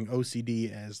started using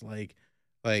OCD as like,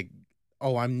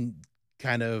 oh, I'm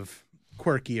kind of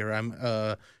quirky or I'm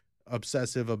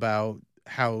obsessive about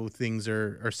how things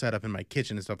are set up in my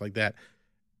kitchen and stuff like that,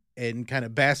 and kind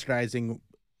of bastardizing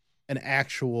an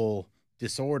actual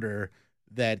disorder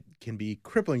that can be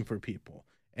crippling for people.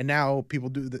 And now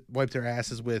people wipe their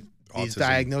asses with these Autism.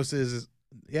 diagnoses,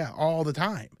 all the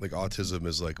time. Like autism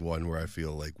is like one where I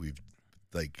feel like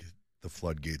the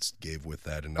floodgates gave with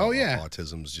that, and now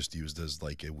autism is just used as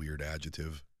like a weird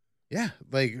adjective. Yeah,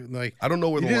 like I don't know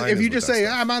where the line is. If you with just that say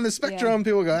stuff. I'm on the spectrum,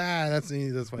 people go, that's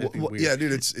why I think weird. Yeah,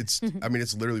 dude, it's I mean,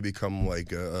 it's literally become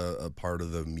like a part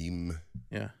of the meme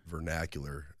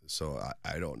vernacular. So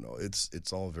I don't know.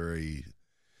 It's all very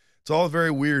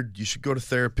weird. You should go to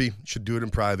therapy. You should do it in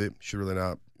private. You should really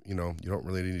not you don't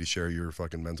really need to share your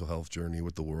fucking mental health journey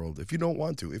with the world if you don't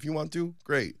want to. If you want to,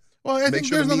 great. Well, I think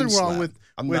there's nothing wrong with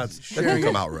that sharing. didn't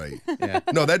come out right. Yeah.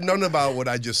 No, none about what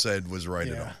I just said was right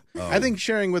at all. I think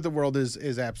sharing with the world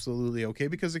is absolutely okay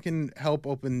because it can help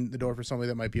open the door for somebody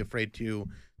that might be afraid to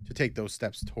take those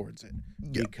steps towards it.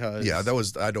 Because that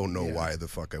was, I don't know why the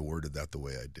fuck I worded that the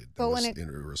way I did. That was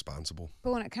irresponsible.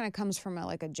 But when it kind of comes from a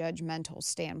judgmental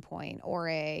standpoint or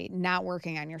a not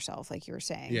working on yourself, like you were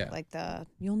saying, like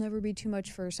you'll never be too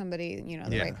much for somebody,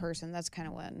 the right person. That's kind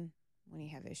of when you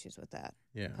have issues with that,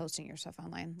 posting your stuff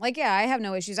online. I have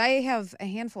no issues. I have a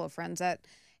handful of friends that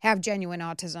have genuine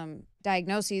autism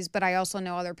diagnoses, but I also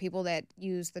know other people that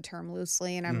use the term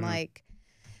loosely, and I'm like,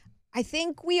 I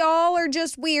think we all are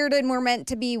just weird and we're meant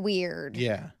to be weird.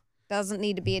 Yeah. Doesn't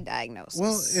need to be a diagnosis.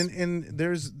 Well, and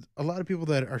there's a lot of people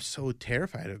that are so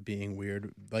terrified of being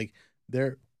weird.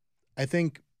 I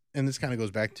think, and this kind of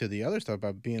goes back to the other stuff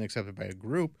about being accepted by a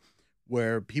group,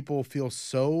 where people feel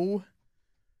so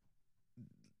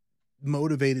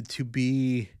motivated to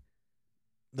be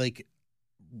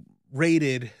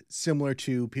rated similar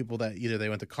to people that either they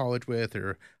went to college with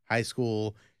or high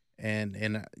school.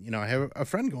 And I have a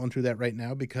friend going through that right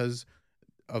now because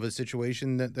of a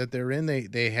situation that they're in.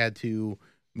 They had to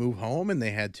move home and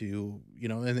they had to,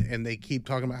 and they keep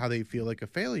talking about how they feel like a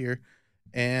failure.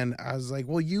 And I was like,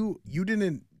 well, you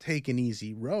didn't take an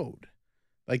easy road.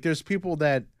 There's people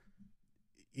that,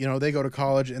 they go to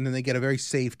college and then they get a very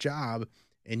safe job,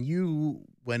 and you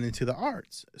went into the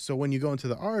arts. So when you go into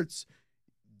the arts,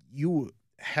 you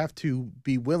have to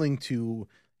be willing to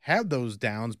have those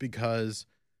downs because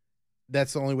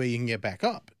that's the only way you can get back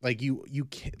up. You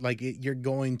can't, you're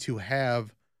going to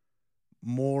have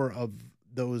more of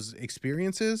those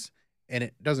experiences, and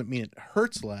it doesn't mean it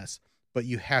hurts less, but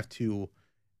you have to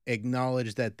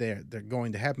acknowledge that they're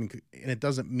going to happen. And it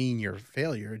doesn't mean you're a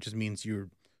failure. It just means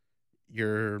you're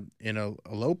in a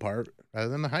low part rather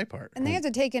than the high part. And they have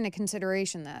to take into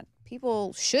consideration that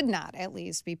people should not at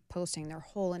least be posting their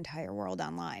whole entire world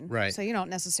online. Right. So you don't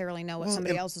necessarily know what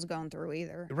somebody else is going through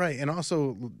either. Right. And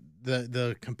also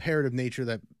the comparative nature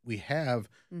that we have,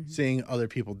 seeing other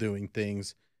people doing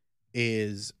things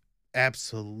is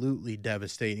absolutely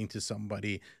devastating to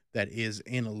somebody that is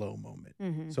in a low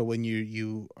moment. So when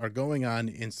you are going on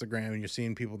Instagram and you're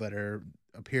seeing people that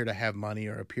appear to have money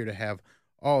or appear to have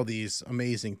all these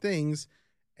amazing things,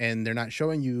 and they're not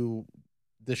showing you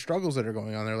the struggles that are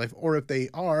going on in their life, or if they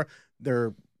are,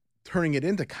 they're turning it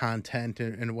into content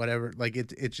and whatever.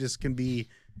 It just can be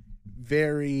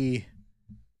very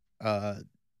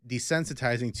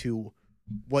desensitizing to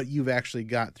what you've actually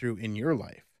got through in your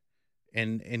life,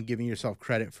 and giving yourself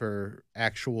credit for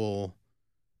actual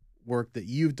work that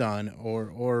you've done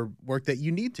or work that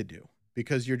you need to do,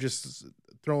 because you're just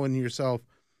throwing yourself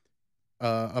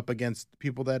up against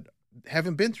people that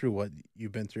haven't been through what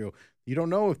you've been through. You don't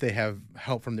know if they have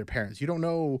help from their parents. You don't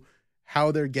know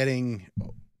how they're getting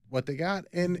what they got.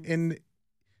 And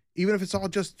even if it's all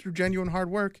just through genuine hard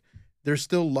work, there's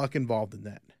still luck involved in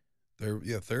that.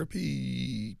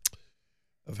 Therapy.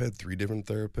 I've had 3 different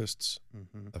therapists.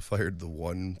 I fired the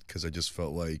one because I just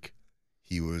felt like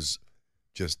he was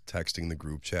just texting the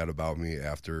group chat about me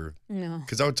after. No.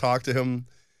 Because I would talk to him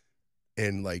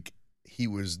and he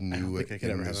was new. I don't think I could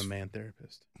ever have a man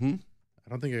therapist. I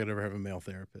don't think I could ever have a male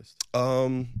therapist.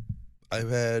 I've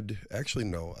had 4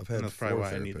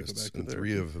 therapists, and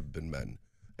 3 have been men.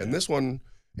 And this one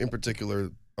in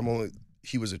particular,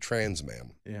 he was a trans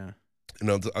man. Yeah. And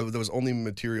there was only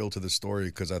material to the story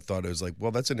because I thought it was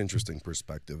well, that's an interesting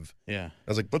perspective. Yeah.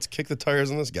 I was like, let's kick the tires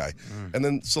on this guy. And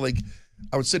then,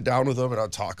 I would sit down with him and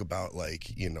I'd talk about I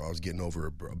was getting over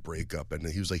a breakup, and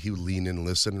he would lean in and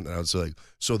listen. And I was like,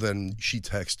 so then she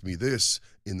texted me this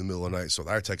in the middle of the night. So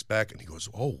I text back and he goes,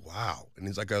 oh, wow. And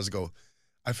he's like, I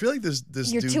feel like this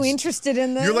you're too interested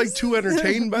in this. You're too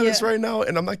entertained by this right now.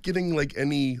 And I'm not getting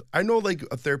any, I know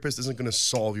a therapist isn't going to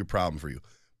solve your problem for you.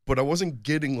 But I wasn't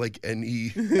getting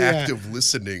any active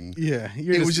listening. Yeah,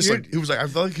 it was just he was I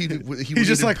felt like he was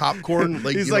just popcorn.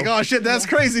 He's oh shit, that's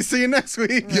crazy. See you next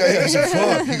week. Yeah. He's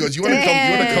fuck. He goes, you want to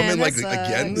come in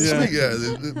again this week? Yeah.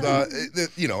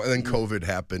 And then COVID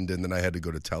happened, and then I had to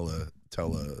go to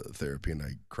teletherapy, and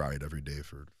I cried every day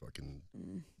for fucking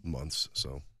months.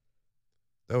 So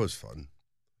that was fun.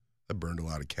 I burned a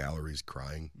lot of calories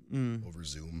crying over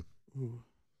Zoom. Ooh.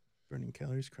 Burning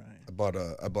calories crying. I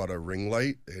bought a ring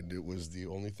light, and it was the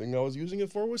only thing I was using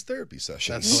it for was therapy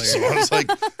sessions. That's so I was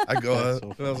like, I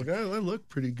was like, I look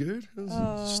pretty good. I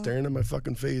was staring at my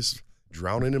fucking face,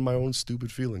 drowning in my own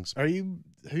stupid feelings. Have you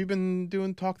been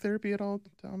doing talk therapy at all,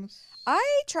 Thomas?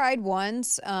 I tried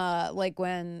once,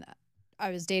 when I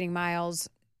was dating Miles.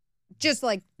 just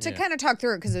like to kind of talk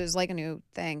through it because it was like a new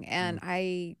thing. And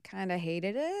I kind of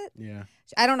hated it. Yeah.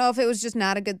 I don't know if it was just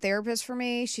not a good therapist for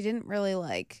me. She didn't really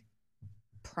like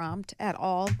prompt at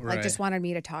all. Right. Like just wanted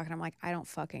me to talk. And I'm like, I don't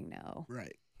fucking know.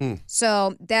 Right.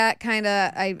 So that kind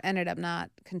of, I ended up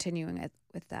not continuing it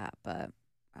with that. But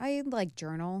I like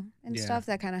journal and stuff.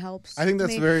 That kind of helps. I think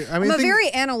that's me. I'm a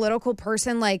very analytical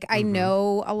person. Like I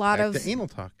know a lot of the anal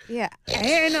talk. Yeah.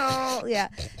 Anal. Yeah.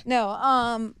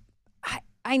 No.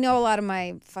 I know a lot of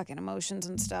my fucking emotions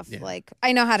and stuff. Yeah. Like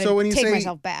I know how to take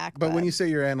myself back. But when you say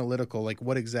you're analytical, like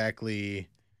what exactly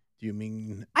do you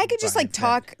mean? I could just like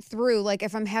talk through, like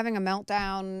if I'm having a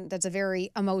meltdown, that's a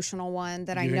very emotional one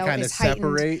that I know is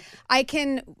heightened. I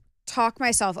can talk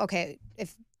myself. Okay,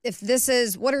 if this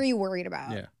is, what are you worried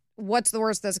about? Yeah. What's the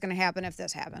worst that's going to happen if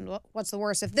this happened? What's the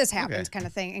worst if this happens? Kind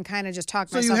of thing, and kind of just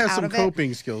talk myself out of it. So you have some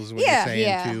coping skills, is what you're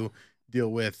saying, to deal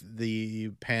with the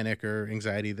panic or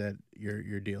anxiety that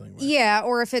you're dealing with. Yeah,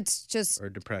 or if it's just or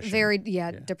depression.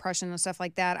 Depression and stuff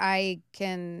like that. I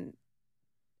can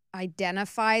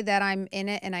identify that I'm in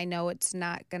it and I know it's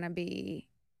not going to be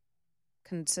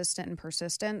consistent and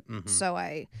persistent. So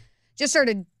I just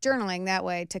started journaling that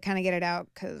way to kind of get it out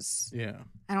because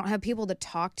I don't have people to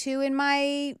talk to in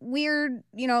my weird,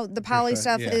 the poly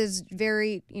stuff is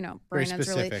very, Brandon's very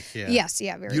specific, really, yes,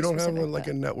 very You don't specific, have like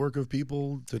a network of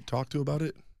people to talk to about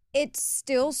it? It's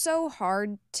still so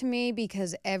hard to me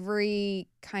because every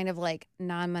kind of like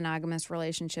non-monogamous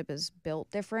relationship is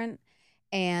built different.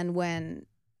 And when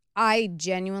I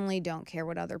genuinely don't care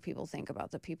what other people think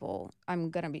about the people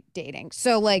I'm going to be dating.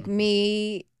 So like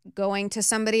me going to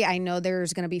somebody, I know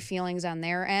there's going to be feelings on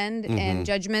their end and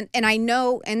judgment. And I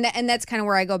know, and that's kind of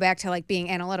where I go back to like being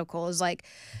analytical is like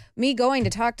me going to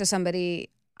talk to somebody,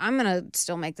 I'm going to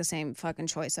still make the same fucking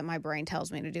choice that my brain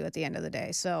tells me to do at the end of the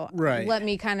day. So let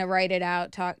me kind of write it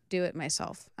out, do it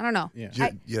myself. I don't know. Yeah,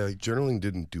 journaling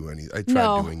didn't do anything. I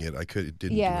tried doing it. It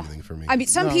didn't do anything for me. I mean,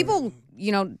 some people,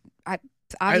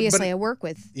 I work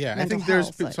with I think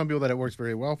there's some people that it works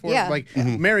very well for. Like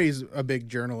Mary's a big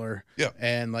journaler,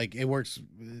 and like it works,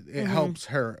 it helps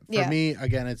her. For me,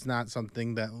 again, it's not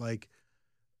something that like,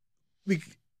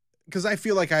 because I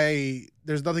feel like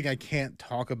there's nothing I can't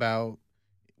talk about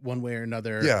one way or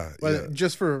another.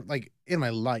 Just for like in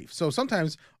my life. So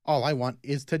sometimes all I want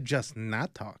is to just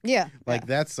not talk.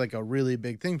 That's like a really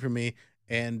big thing for me.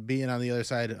 And being on the other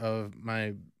side of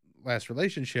my last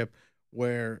relationship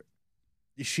where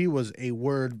she was a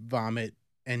word vomit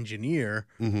engineer,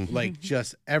 like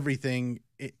just everything,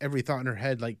 every thought in her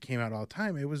head like came out all the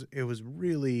time. It was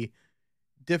really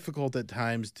difficult at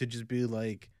times to just be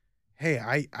like,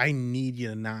 hey, I need you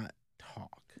to not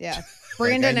talk. Yeah.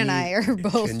 Brandon and I are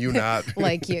both can you not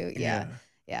like you. Yeah,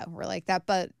 we're like that.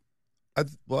 But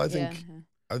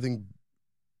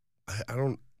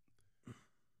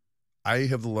I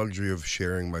have the luxury of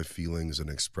sharing my feelings and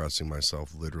expressing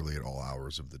myself literally at all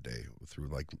hours of the day through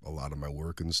like a lot of my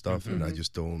work and stuff. And I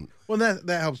just don't. Well,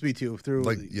 that helps me too through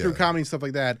comedy and stuff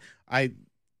like that.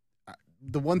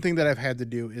 The one thing that I've had to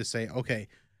do is say, okay,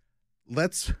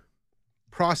 let's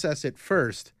process it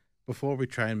first before we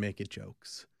try and make it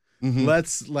jokes.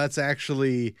 Let's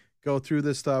actually go through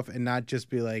this stuff and not just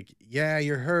be like, yeah,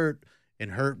 you're hurt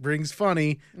and hurt brings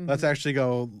funny. Let's actually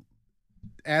go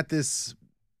at this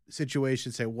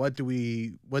situation, say what did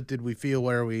we feel,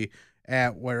 where are we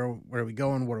at, where are we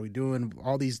going, what are we doing,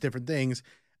 all these different things,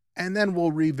 and then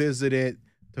we'll revisit it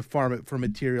to farm it for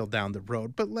material down the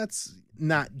road. But let's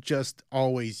not just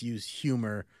always use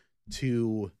humor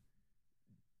to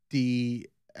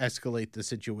de-escalate the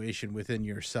situation within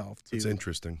yourself. It's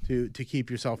interesting to keep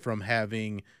yourself from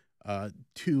having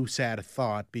too sad a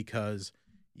thought because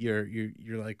you're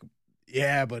like,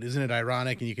 yeah, but isn't it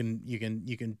ironic? And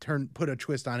you can put a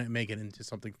twist on it and make it into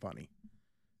something funny.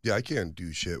 Yeah, I can't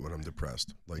do shit when I'm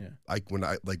depressed. Like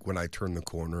when I turn the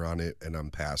corner on it and I'm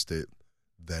past it,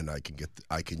 then I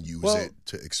can use it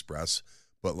to express.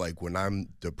 But like when I'm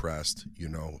depressed,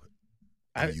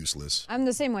 I'm useless. I'm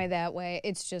the same way that way.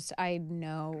 It's just I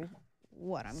know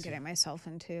what I'm getting myself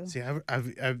into. See,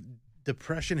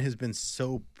 depression has been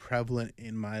so prevalent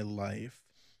in my life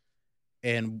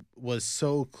and was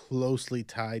so closely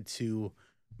tied to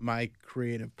my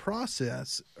creative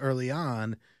process early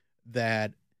on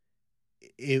that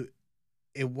it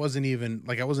wasn't even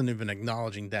like I wasn't even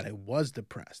acknowledging that I was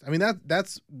depressed. I mean,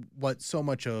 that's what so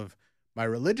much of my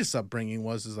religious upbringing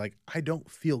is like I don't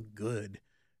feel good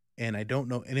and I don't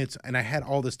know, and I had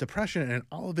all this depression and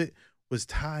all of it was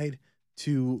tied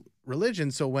to religion.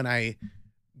 So when I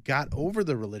got over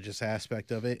the religious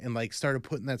aspect of it and like started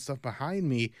putting that stuff behind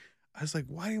me, I was like,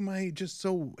 why am I just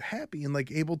so happy and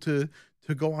like able to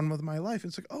go on with my life?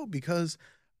 It's like, oh, because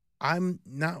I'm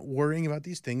not worrying about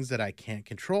these things that I can't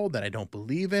control, that I don't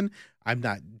believe in. I'm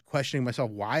not questioning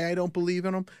myself why I don't believe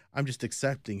in them. I'm just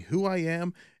accepting who I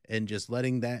am and just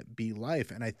letting that be life.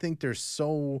 And I think there's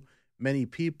so many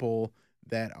people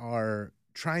that are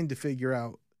trying to figure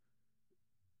out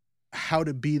how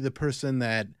to be the person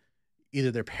that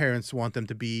either their parents want them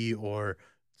to be or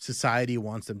society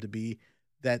wants them to be,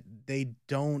 that they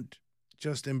don't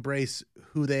just embrace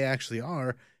who they actually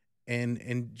are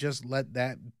and just let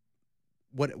that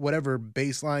whatever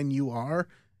baseline you are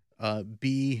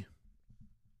be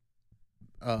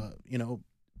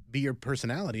be your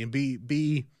personality and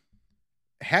be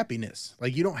happiness.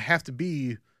 Like, you don't have to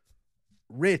be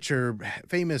rich or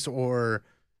famous or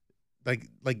like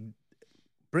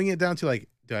bring it down to like,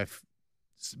 do I have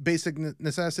basic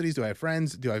necessities? Do I have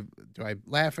friends? Do I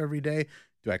laugh every day?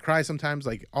 Do I cry sometimes?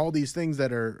 Like, all these things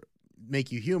that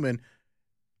make you human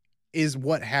is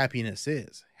what happiness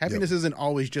is. Happiness isn't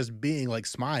always just being like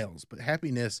smiles, but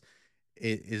happiness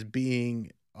is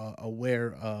being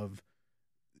aware of,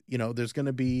 there's going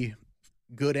to be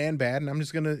good and bad, and I'm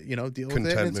just going to, deal with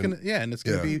it. And it's going to, and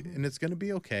it's going to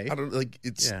be okay. I don't like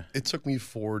it's. Yeah. It took me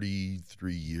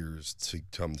 43 years to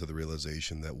come to the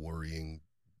realization that worrying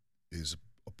is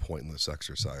a pointless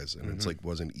exercise, and it's like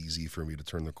wasn't easy for me to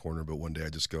turn the corner. But one day I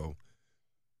just go,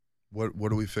 what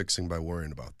are we fixing by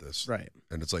worrying about this? Right.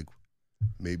 And it's like,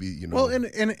 maybe, Well,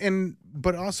 and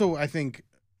but also I think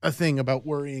a thing about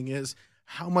worrying is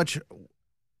how much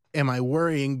am I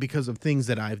worrying because of things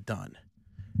that I've done?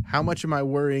 How much am I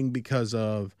worrying because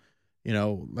of,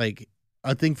 like,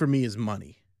 a thing for me is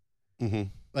money. Mm-hmm.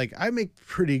 Like, I make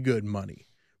pretty good money,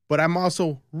 but I'm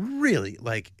also really,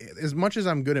 like, as much as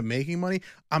I'm good at making money,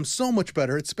 I'm so much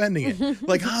better at spending it.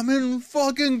 Like, I'm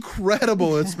fucking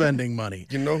incredible at spending money.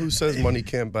 You know who says money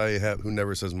can't buy who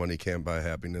never says money can't buy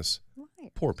happiness?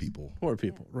 Right. Poor people. Poor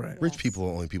people, right. Rich people are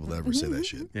the only people that ever say that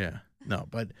shit. Yeah. No,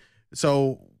 but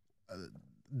so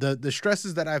the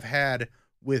stresses that I've had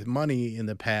with money in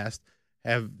the past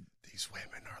have... These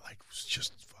women are like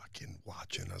just fucking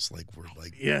watching us like we're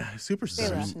like... Yeah, super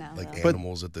zoos, now, like though.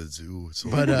 animals at the zoo. So,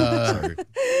 but sorry.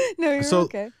 No, you're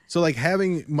okay. So like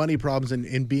having money problems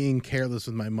and being careless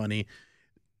with my money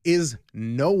is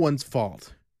no one's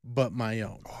fault but my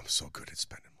own. Oh, I'm so good at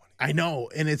spending money. I know,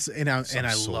 and I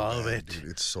so love bad, it.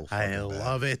 Dude. It's so I fucking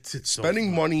love bad. it. It's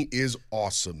Spending money is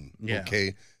awesome. Yeah.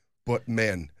 Okay, but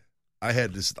man, I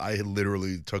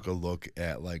literally took a look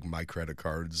at like my credit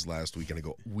cards last week and I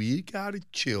go, we gotta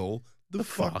chill the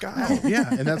fuck out.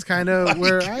 Yeah, and that's kind of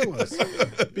where I was,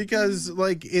 because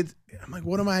like I'm like,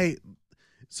 what am I?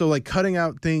 So like cutting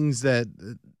out things that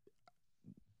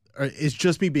it's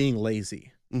just me being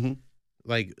lazy,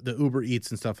 like the Uber Eats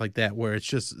and stuff like that, where it's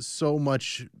just so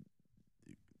much,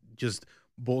 just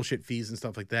bullshit fees and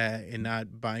stuff like that, and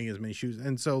not buying as many shoes,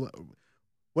 and so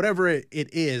whatever it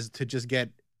is to just get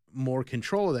more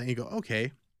control of that. And you go,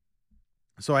 okay.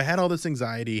 So I had all this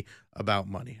anxiety about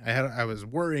money. I was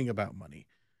worrying about money.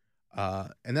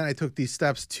 And then I took these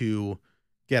steps to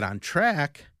get on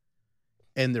track,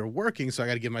 and they're working. So I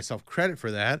got to give myself credit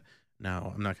for that.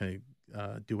 Now I'm not going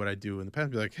to do what I do in the past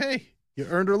and be like, hey, you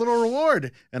earned a little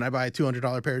reward, and I buy a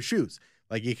 $200 pair of shoes.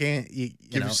 Like, you can't, you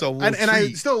give know, yourself a little and I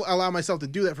treat. still allow myself to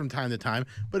do that from time to time,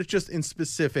 but it's just in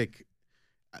specific.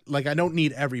 Like, I don't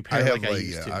need every pair I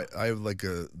used to. I have like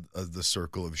the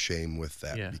circle of shame with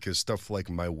that, because stuff like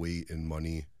my weight and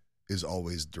money is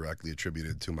always directly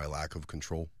attributed to my lack of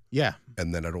control. Yeah.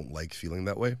 And then I don't like feeling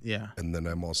that way. Yeah. And then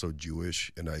I'm also Jewish,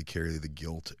 and I carry the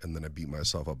guilt, and then I beat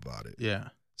myself up about it. Yeah.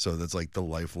 So that's like the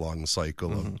lifelong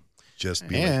cycle of just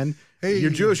being like, hey,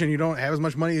 you're Jewish and you don't have as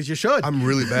much money as you should. I'm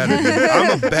really bad at it.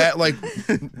 I'm a bad, like,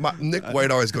 Nick White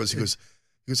always goes, he goes,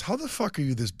 how the fuck are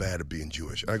you this bad at being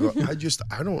Jewish? I go, I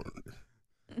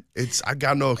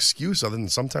got no excuse other than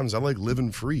sometimes I like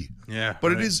living free. Yeah.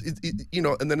 But right.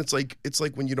 And then it's like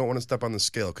when you don't want to step on the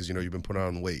scale because, you've been put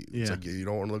on weight. Yeah. It's like, you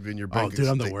don't want to look in your bank account.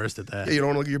 Oh, dude, I'm the worst at that. Yeah, you don't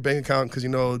want to look at your bank account because,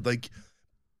 like,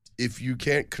 if you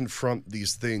can't confront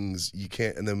these things, you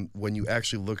can't. And then when you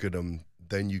actually look at them,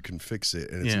 then you can fix it,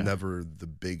 and it's never the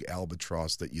big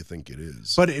albatross that you think it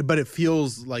is. But it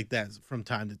feels like that from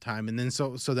time to time, and then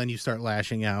so then you start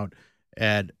lashing out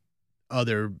at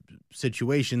other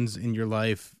situations in your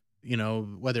life,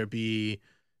 whether it be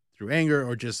through anger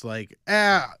or just like,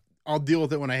 I'll deal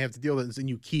with it when I have to deal with it, and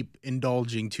you keep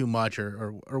indulging too much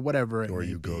or whatever. Or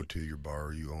you go to your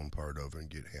bar you own part of and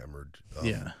get hammered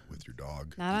with your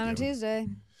dog. Not on a Tuesday.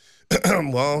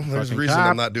 Well, there's a reason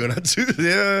I'm not doing that too.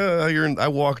 Yeah, I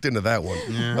walked into that one.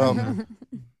 Yeah.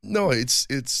 No,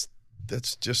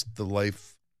 that's just the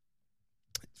life.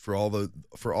 For all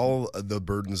the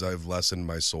burdens I've lessened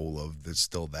my soul of, there's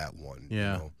still that one.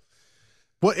 Yeah.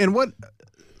 What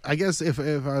I guess if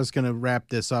I was going to wrap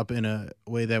this up in a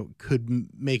way that could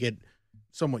make it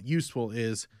somewhat useful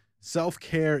is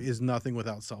self-care is nothing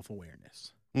without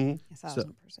self-awareness.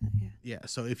 1,000%. Yeah.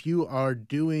 So if you are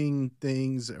doing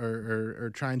things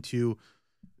or trying to,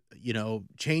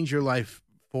 change your life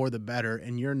for the better,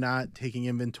 and you're not taking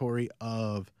inventory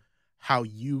of how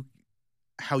you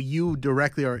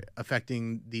directly are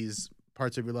affecting these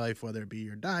parts of your life, whether it be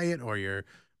your diet or your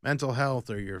mental health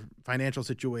or your financial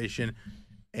situation,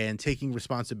 and taking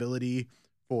responsibility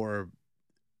for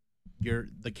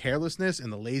the carelessness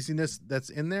and the laziness that's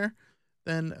in there,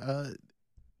 then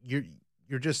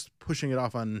you're just pushing it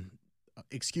off on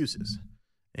excuses.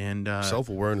 And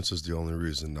self-awareness is the only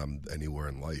reason I'm anywhere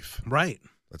in life. Right.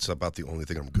 That's about the only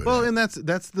thing I'm good at. Well, and that's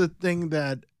the thing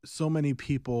that so many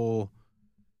people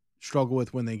struggle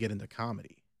with when they get into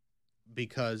comedy,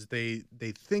 because they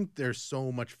think they're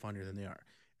so much funnier than they are.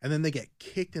 And then they get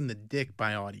kicked in the dick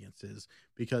by audiences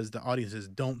because the audiences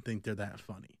don't think they're that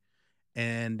funny.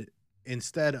 And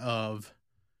instead of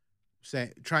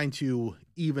trying to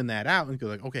even that out and go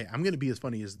like, okay, I'm going to be as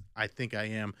funny as I think I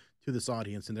am to this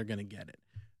audience, and they're going to get it.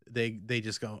 They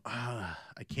just go, I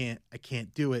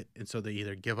can't do it. And so they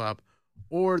either give up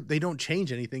or they don't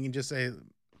change anything and just say,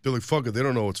 they're like, fuck it. They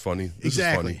don't know what's funny. This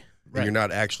is funny. Right.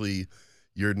 And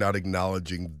you're not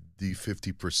acknowledging the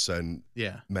 50%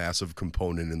 massive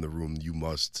component in the room you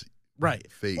must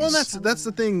face. Well, that's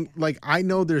the thing. Like, I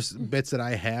know there's bits that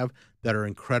I have that are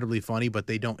incredibly funny, but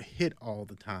they don't hit all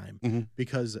the time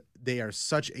because they are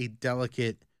such a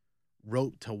delicate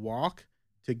rope to walk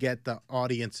to get the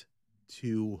audience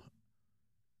to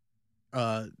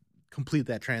complete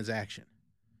that transaction.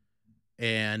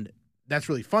 And that's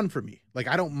really fun for me. Like,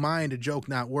 I don't mind a joke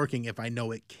not working if I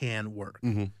know it can work.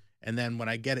 And then when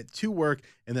I get it to work,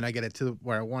 and then I get it to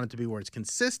where I want it to be, where it's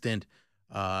consistent,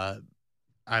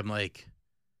 I'm like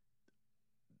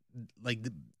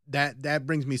that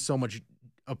brings me so much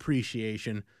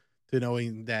appreciation to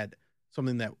knowing that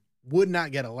something that would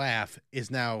not get a laugh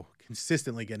is now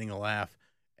consistently getting a laugh,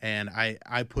 and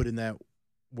I put in that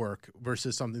work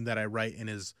versus something that I write and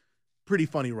is pretty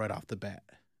funny right off the bat.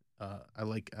 I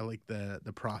like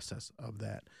the process of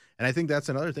that, and I think that's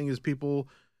another thing is people.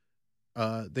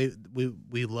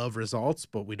 We love results,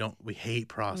 but we hate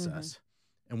process.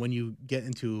 And when you get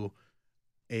into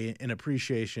an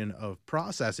appreciation of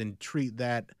process and treat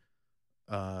that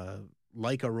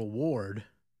like a reward,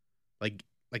 like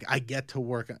I get to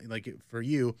work, like for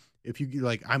you, if you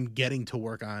like, I'm getting to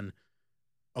work on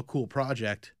a cool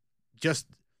project, just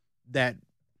that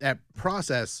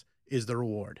process is the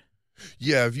reward.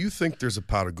 Yeah, if you think there's a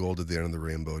pot of gold at the end of the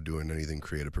rainbow doing anything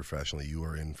creative professionally, you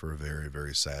are in for a very,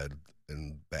 very sad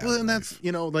and bad life. And that's,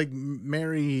 like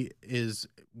Mary is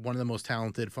one of the most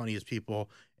talented, funniest people.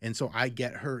 And so I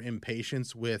get her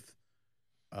impatience with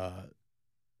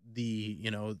the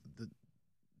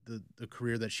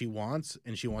career that she wants,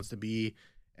 and she wants to be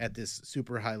at this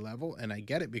super high level. And I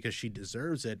get it because she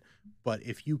deserves it. But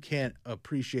if you can't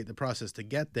appreciate the process to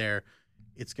get there,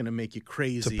 it's going to make you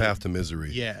crazy. It's a path to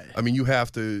misery. Yeah. I mean, you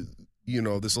have to,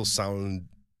 this will sound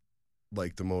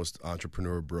like the most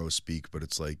entrepreneur bro speak, but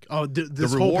it's like,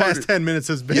 this whole past 10 minutes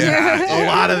has been a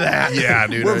lot of that. Yeah,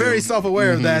 dude. We're very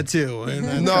self-aware of that too.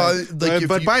 And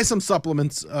but buy some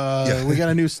supplements. We got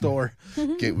a new store.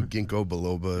 Ginkgo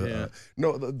biloba.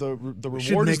 No, the reward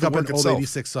should make is the up work an itself. Old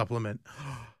 86 supplement.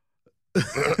 I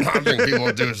think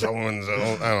people do supplements. I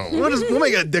don't know. We'll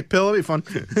make a dick pill. It'll be fun.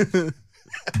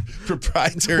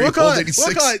 Proprietary We'll call Old 86.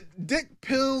 We'll call it dick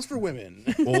pills for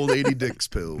women. Old 80 dicks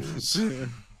pills.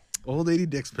 Old 80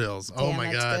 dicks pills. Oh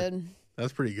my God. Good.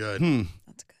 That's pretty good.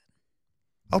 That's good.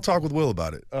 I'll talk with Will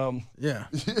about it. Yeah.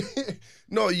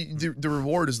 No, the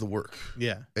reward is the work.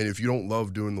 Yeah. And if you don't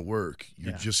love doing the work,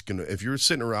 you're just gonna. If you're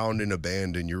sitting around in a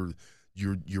band and you're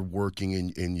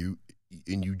working and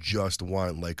you just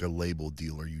want like a label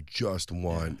deal, or you just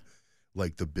want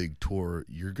like the big tour,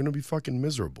 you're gonna be fucking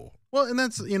miserable. Well, and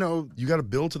that's you got to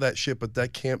build to that shit, but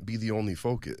that can't be the only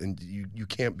focus, and you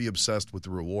can't be obsessed with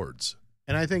the rewards.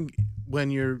 And I think when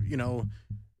you're,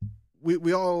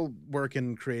 we all work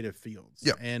in creative fields.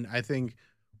 Yeah. And I think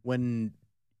when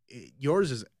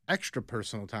yours is extra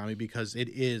personal, Tommy, because it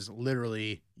is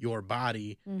literally your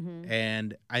body.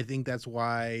 And I think that's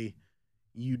why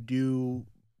you do,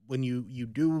 when you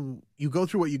go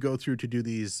through what you go through to do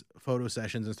these photo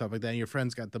sessions and stuff like that. And your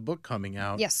friend's got the book coming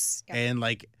out. Yes. Yeah. And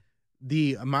like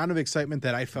the amount of excitement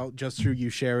that I felt just through you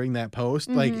sharing that post,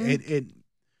 like it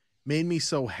made me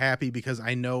so happy because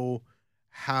I know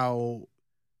how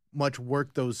much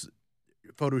work those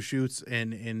photo shoots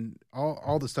and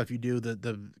all the stuff you do,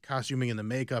 the costuming and the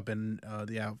makeup and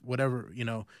whatever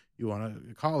you want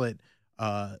to call it,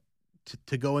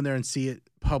 to go in there and see it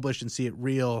published and see it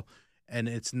real, and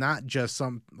it's not just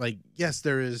some yes,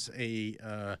 there is a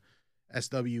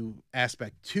SW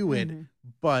aspect to it,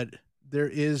 but there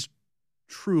is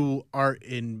true art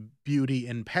and beauty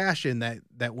and passion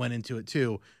that went into it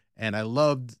too, and I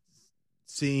loved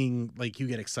seeing you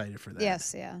get excited for that.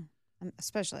 Yes, yeah. I'm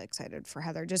especially excited for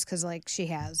Heather just because she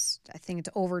has, I think it's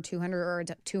over 200 or a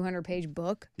 200-page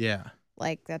book. Yeah.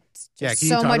 That's just can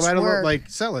so you talk much about work. it?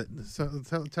 Sell it.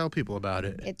 Tell people about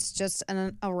it. It's just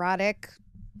an erotic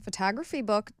photography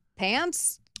book.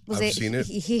 Pants. I've seen it.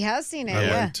 He has seen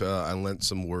it. I lent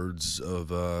some words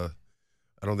of. I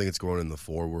don't think it's going in the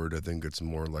foreword. I think it's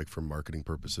more for marketing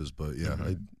purposes. But yeah,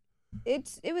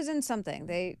 it was in something.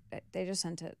 They just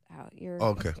sent it out.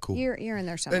 Okay, cool. You're in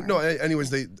there somewhere. No,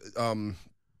 anyways, they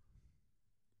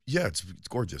yeah, it's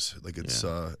gorgeous. It's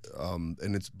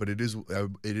but it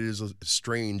is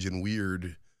strange and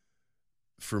weird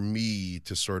for me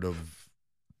to sort of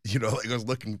I was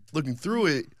looking through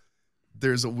it.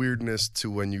 There's a weirdness to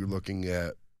when you're looking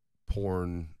at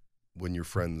porn when your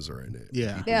friends are in it.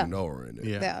 Yeah. People you know are in it.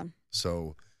 Yeah.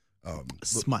 So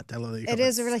smut. I love that. It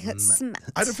is really smut.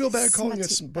 I don't feel bad calling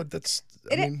it, but that's.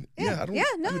 I don't. I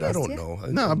don't know.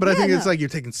 No, but I think it's you're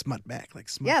taking smut back,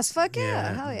 smut. Yes, fuck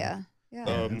yeah, hell yeah.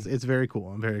 Yeah. It's very cool.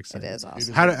 I'm very excited. It is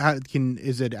awesome.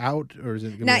 Is it out or is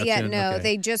it gonna not be yet? soon? No, Okay.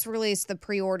 they just released the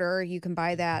pre-order. You can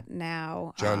buy that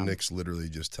now. John Nix literally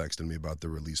just texted me about the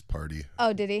release party.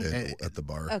 Oh, did he? At the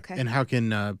bar. Okay. And how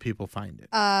can people find it?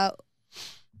 I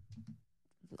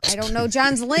don't know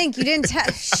John's link. You didn't.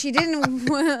 She didn't.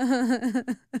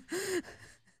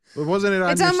 But wasn't it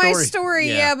on It's your on story? my story,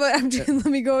 yeah. But let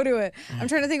me go to it. I'm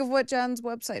trying to think of what John's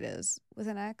website is with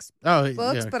an X. Oh,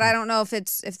 Books, yeah, but okay. I don't know if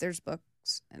there's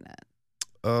books in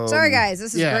it. Sorry, guys.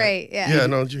 This is great. Yeah. Yeah.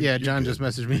 No. John just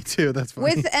messaged me too. That's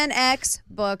funny. With an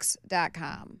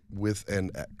Xbooks.com. With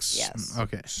an X. Yes.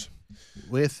 Okay.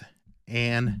 With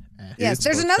an X. Yes.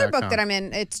 There's another book Xbooks.com. that I'm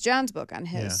in. It's John's book on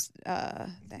his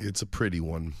thing. It's a pretty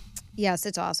one. Yes,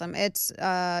 it's awesome. It's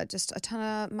just a ton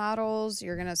of models.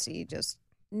 You're gonna see just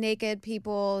naked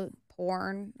people,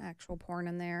 actual porn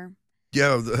in there.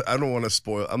 Yeah, I don't want to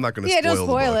spoil. I'm not going to spoil. Yeah, don't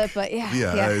spoil the it, but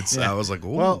yeah. I was like,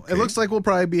 well, it looks like we'll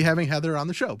probably be having Heather on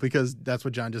the show because that's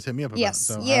what John just hit me up about. Yes,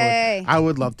 So yay! I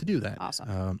would love to do that.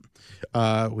 Awesome.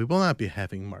 We will not be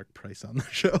having Mark Price on the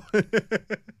show.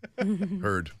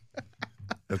 Heard.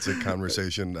 That's a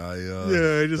conversation I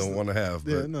don't want to have.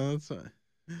 But yeah, no, that's fine.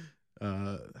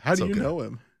 How do you know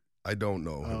him? I don't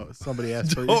know him. Oh, somebody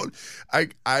asked for you.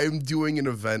 I'm doing an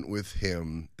event with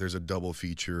him. There's a double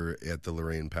feature at the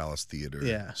Lorraine Palace Theater.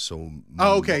 Yeah. So.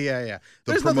 Oh, okay, yeah.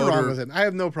 There's nothing wrong with him. I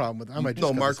have no problem with it. I might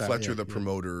just Mark Fletcher, the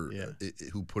promoter,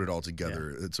 who put it all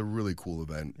together. Yeah. It's a really cool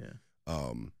event. Yeah.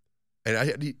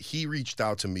 And he reached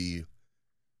out to me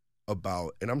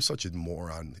about, and I'm such a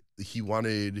moron.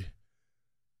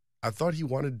 I thought he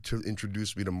wanted to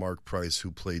introduce me to Mark Price, who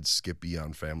played Skippy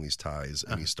on Family's Ties,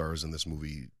 and he stars in this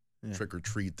movie. Trick or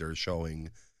Treat they're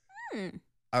showing.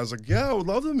 I was like, yeah, I would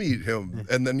love to meet him.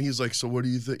 And then he's like, so what do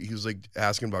you think? He was like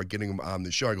asking about getting him on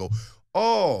the show. I go,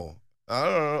 oh, I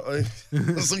don't know.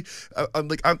 I was like,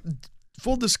 I'm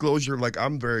full disclosure,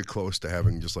 I'm very close to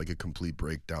having just a complete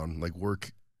breakdown.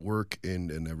 Work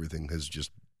and everything has just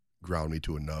ground me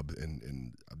to a nub,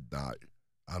 and I'm not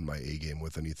on my A game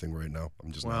with anything right now.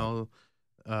 I'm just not.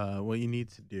 What you need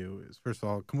to do is, first of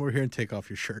all, come over here and take off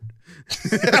your shirt.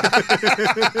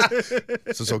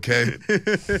 Is this okay? Do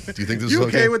you think this is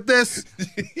okay with this?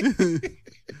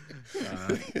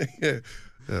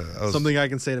 Something I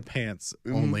can say to pants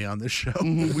only on this show.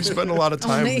 We spend a lot of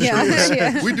time shirtless.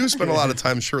 Yeah. We do spend a lot of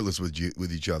time shirtless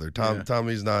with each other.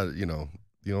 Tommy's not,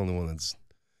 the only one that's.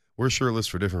 We're shirtless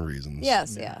for different reasons.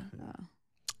 Yes, yeah.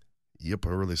 Yep, I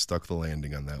really stuck the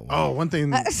landing on that one. Oh, one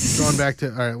thing, going back to,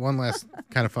 all right, one last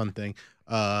kind of fun thing.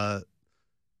 One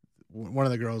of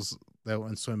the girls that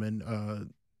went swimming,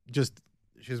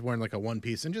 she was wearing a one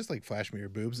piece and just flashed me her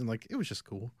boobs, and it was just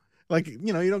cool.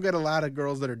 You don't get a lot of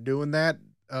girls that are doing that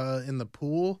in the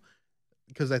pool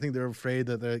because I think they're afraid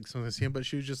that they're someone's gonna see them, but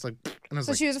she was just and I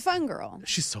was she was a fun girl.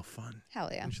 She's so fun. Hell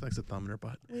yeah. And she likes a thumb in her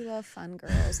butt. We love fun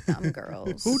girls, thumb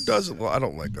girls. Who doesn't? Well, I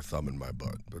don't like a thumb in my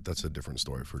butt, but that's a different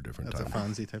story for a different time. That's a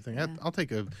Fonzie type thing. Yeah. I'll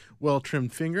take a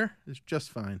well-trimmed finger. It's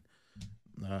just fine.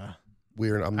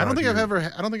 Weird. I don't think I've ever,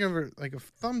 a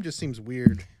thumb just seems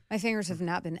weird. My fingers have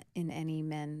not been in any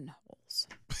men holes.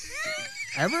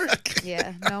 Ever?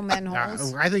 Yeah, no men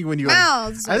holes. I think when you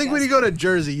when you go to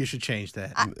Jersey, you should change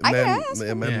that.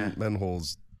 Men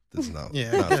holes That's not.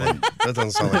 Yeah, not fun. That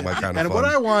doesn't sound like my kind of and fun.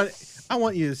 what I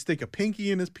want you to stick a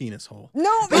pinky in his penis hole. No,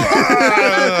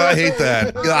 I hate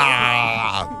that.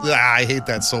 I hate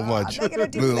that so much. I'm not gonna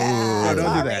do that. No,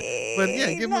 don't do that. But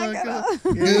yeah, give him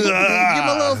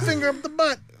a little finger up the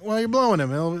butt while you're blowing him.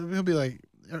 He'll be like,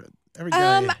 every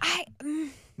guy.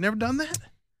 Never done that?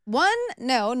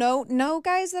 No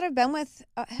guys that I've been with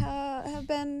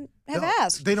have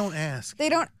asked. They don't ask. They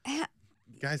don't.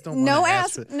 Guys don't want to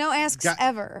ask. No asks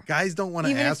ever. Guys don't want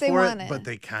to ask for it, but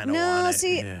they kind of want it. No,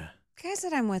 see, yeah. guys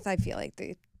that I'm with, I feel like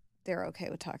they're okay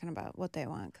with talking about what they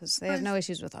want because they have no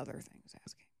issues with other things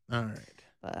asking. All right.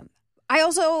 But I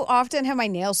also often have my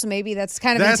nails, so maybe that's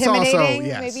kind of intimidating. Also,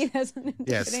 yes. Maybe that's intimidating.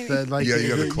 Yes, you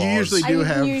have the claws.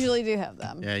 You usually do have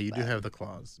them. Yeah, you do have the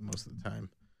claws most of the time.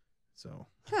 So.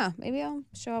 Maybe I'll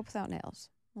show up without nails.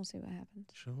 We'll see what happens.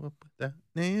 Show up without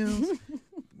nails.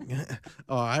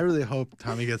 Oh, I really hope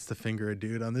Tommy gets to finger a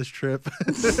dude on this trip.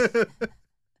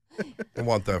 I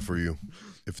want that for you,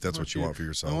 if that's what you want for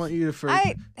yourself. I want you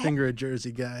to finger a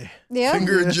Jersey guy. Yeah,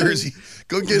 finger in Jersey.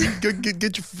 Go get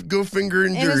your finger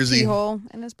in Jersey.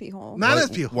 In his pee hole. Not his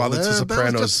pee hole. While the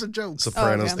Sopranos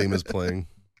okay. theme is playing.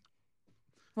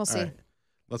 We'll see. Right.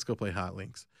 Let's go play Hot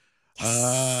Links.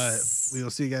 Yes. We will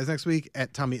see you guys next week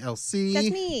at Tommy LC. That's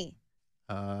me.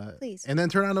 Please. And then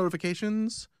turn on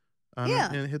notifications.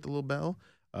 Yeah. And hit the little bell.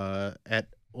 At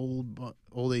Old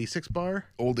 86 Bar.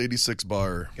 Old 86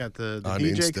 Bar. Got the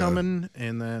DJ Insta. coming.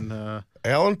 And then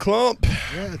Alan Klump.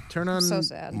 Yeah, turn on So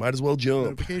sad. Might as well jump.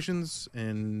 notifications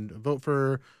and vote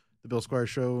for the Bill Squire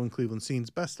Show and Cleveland Scene's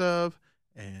Best of.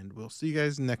 And we'll see you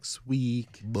guys next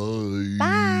week. Bye.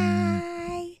 Bye.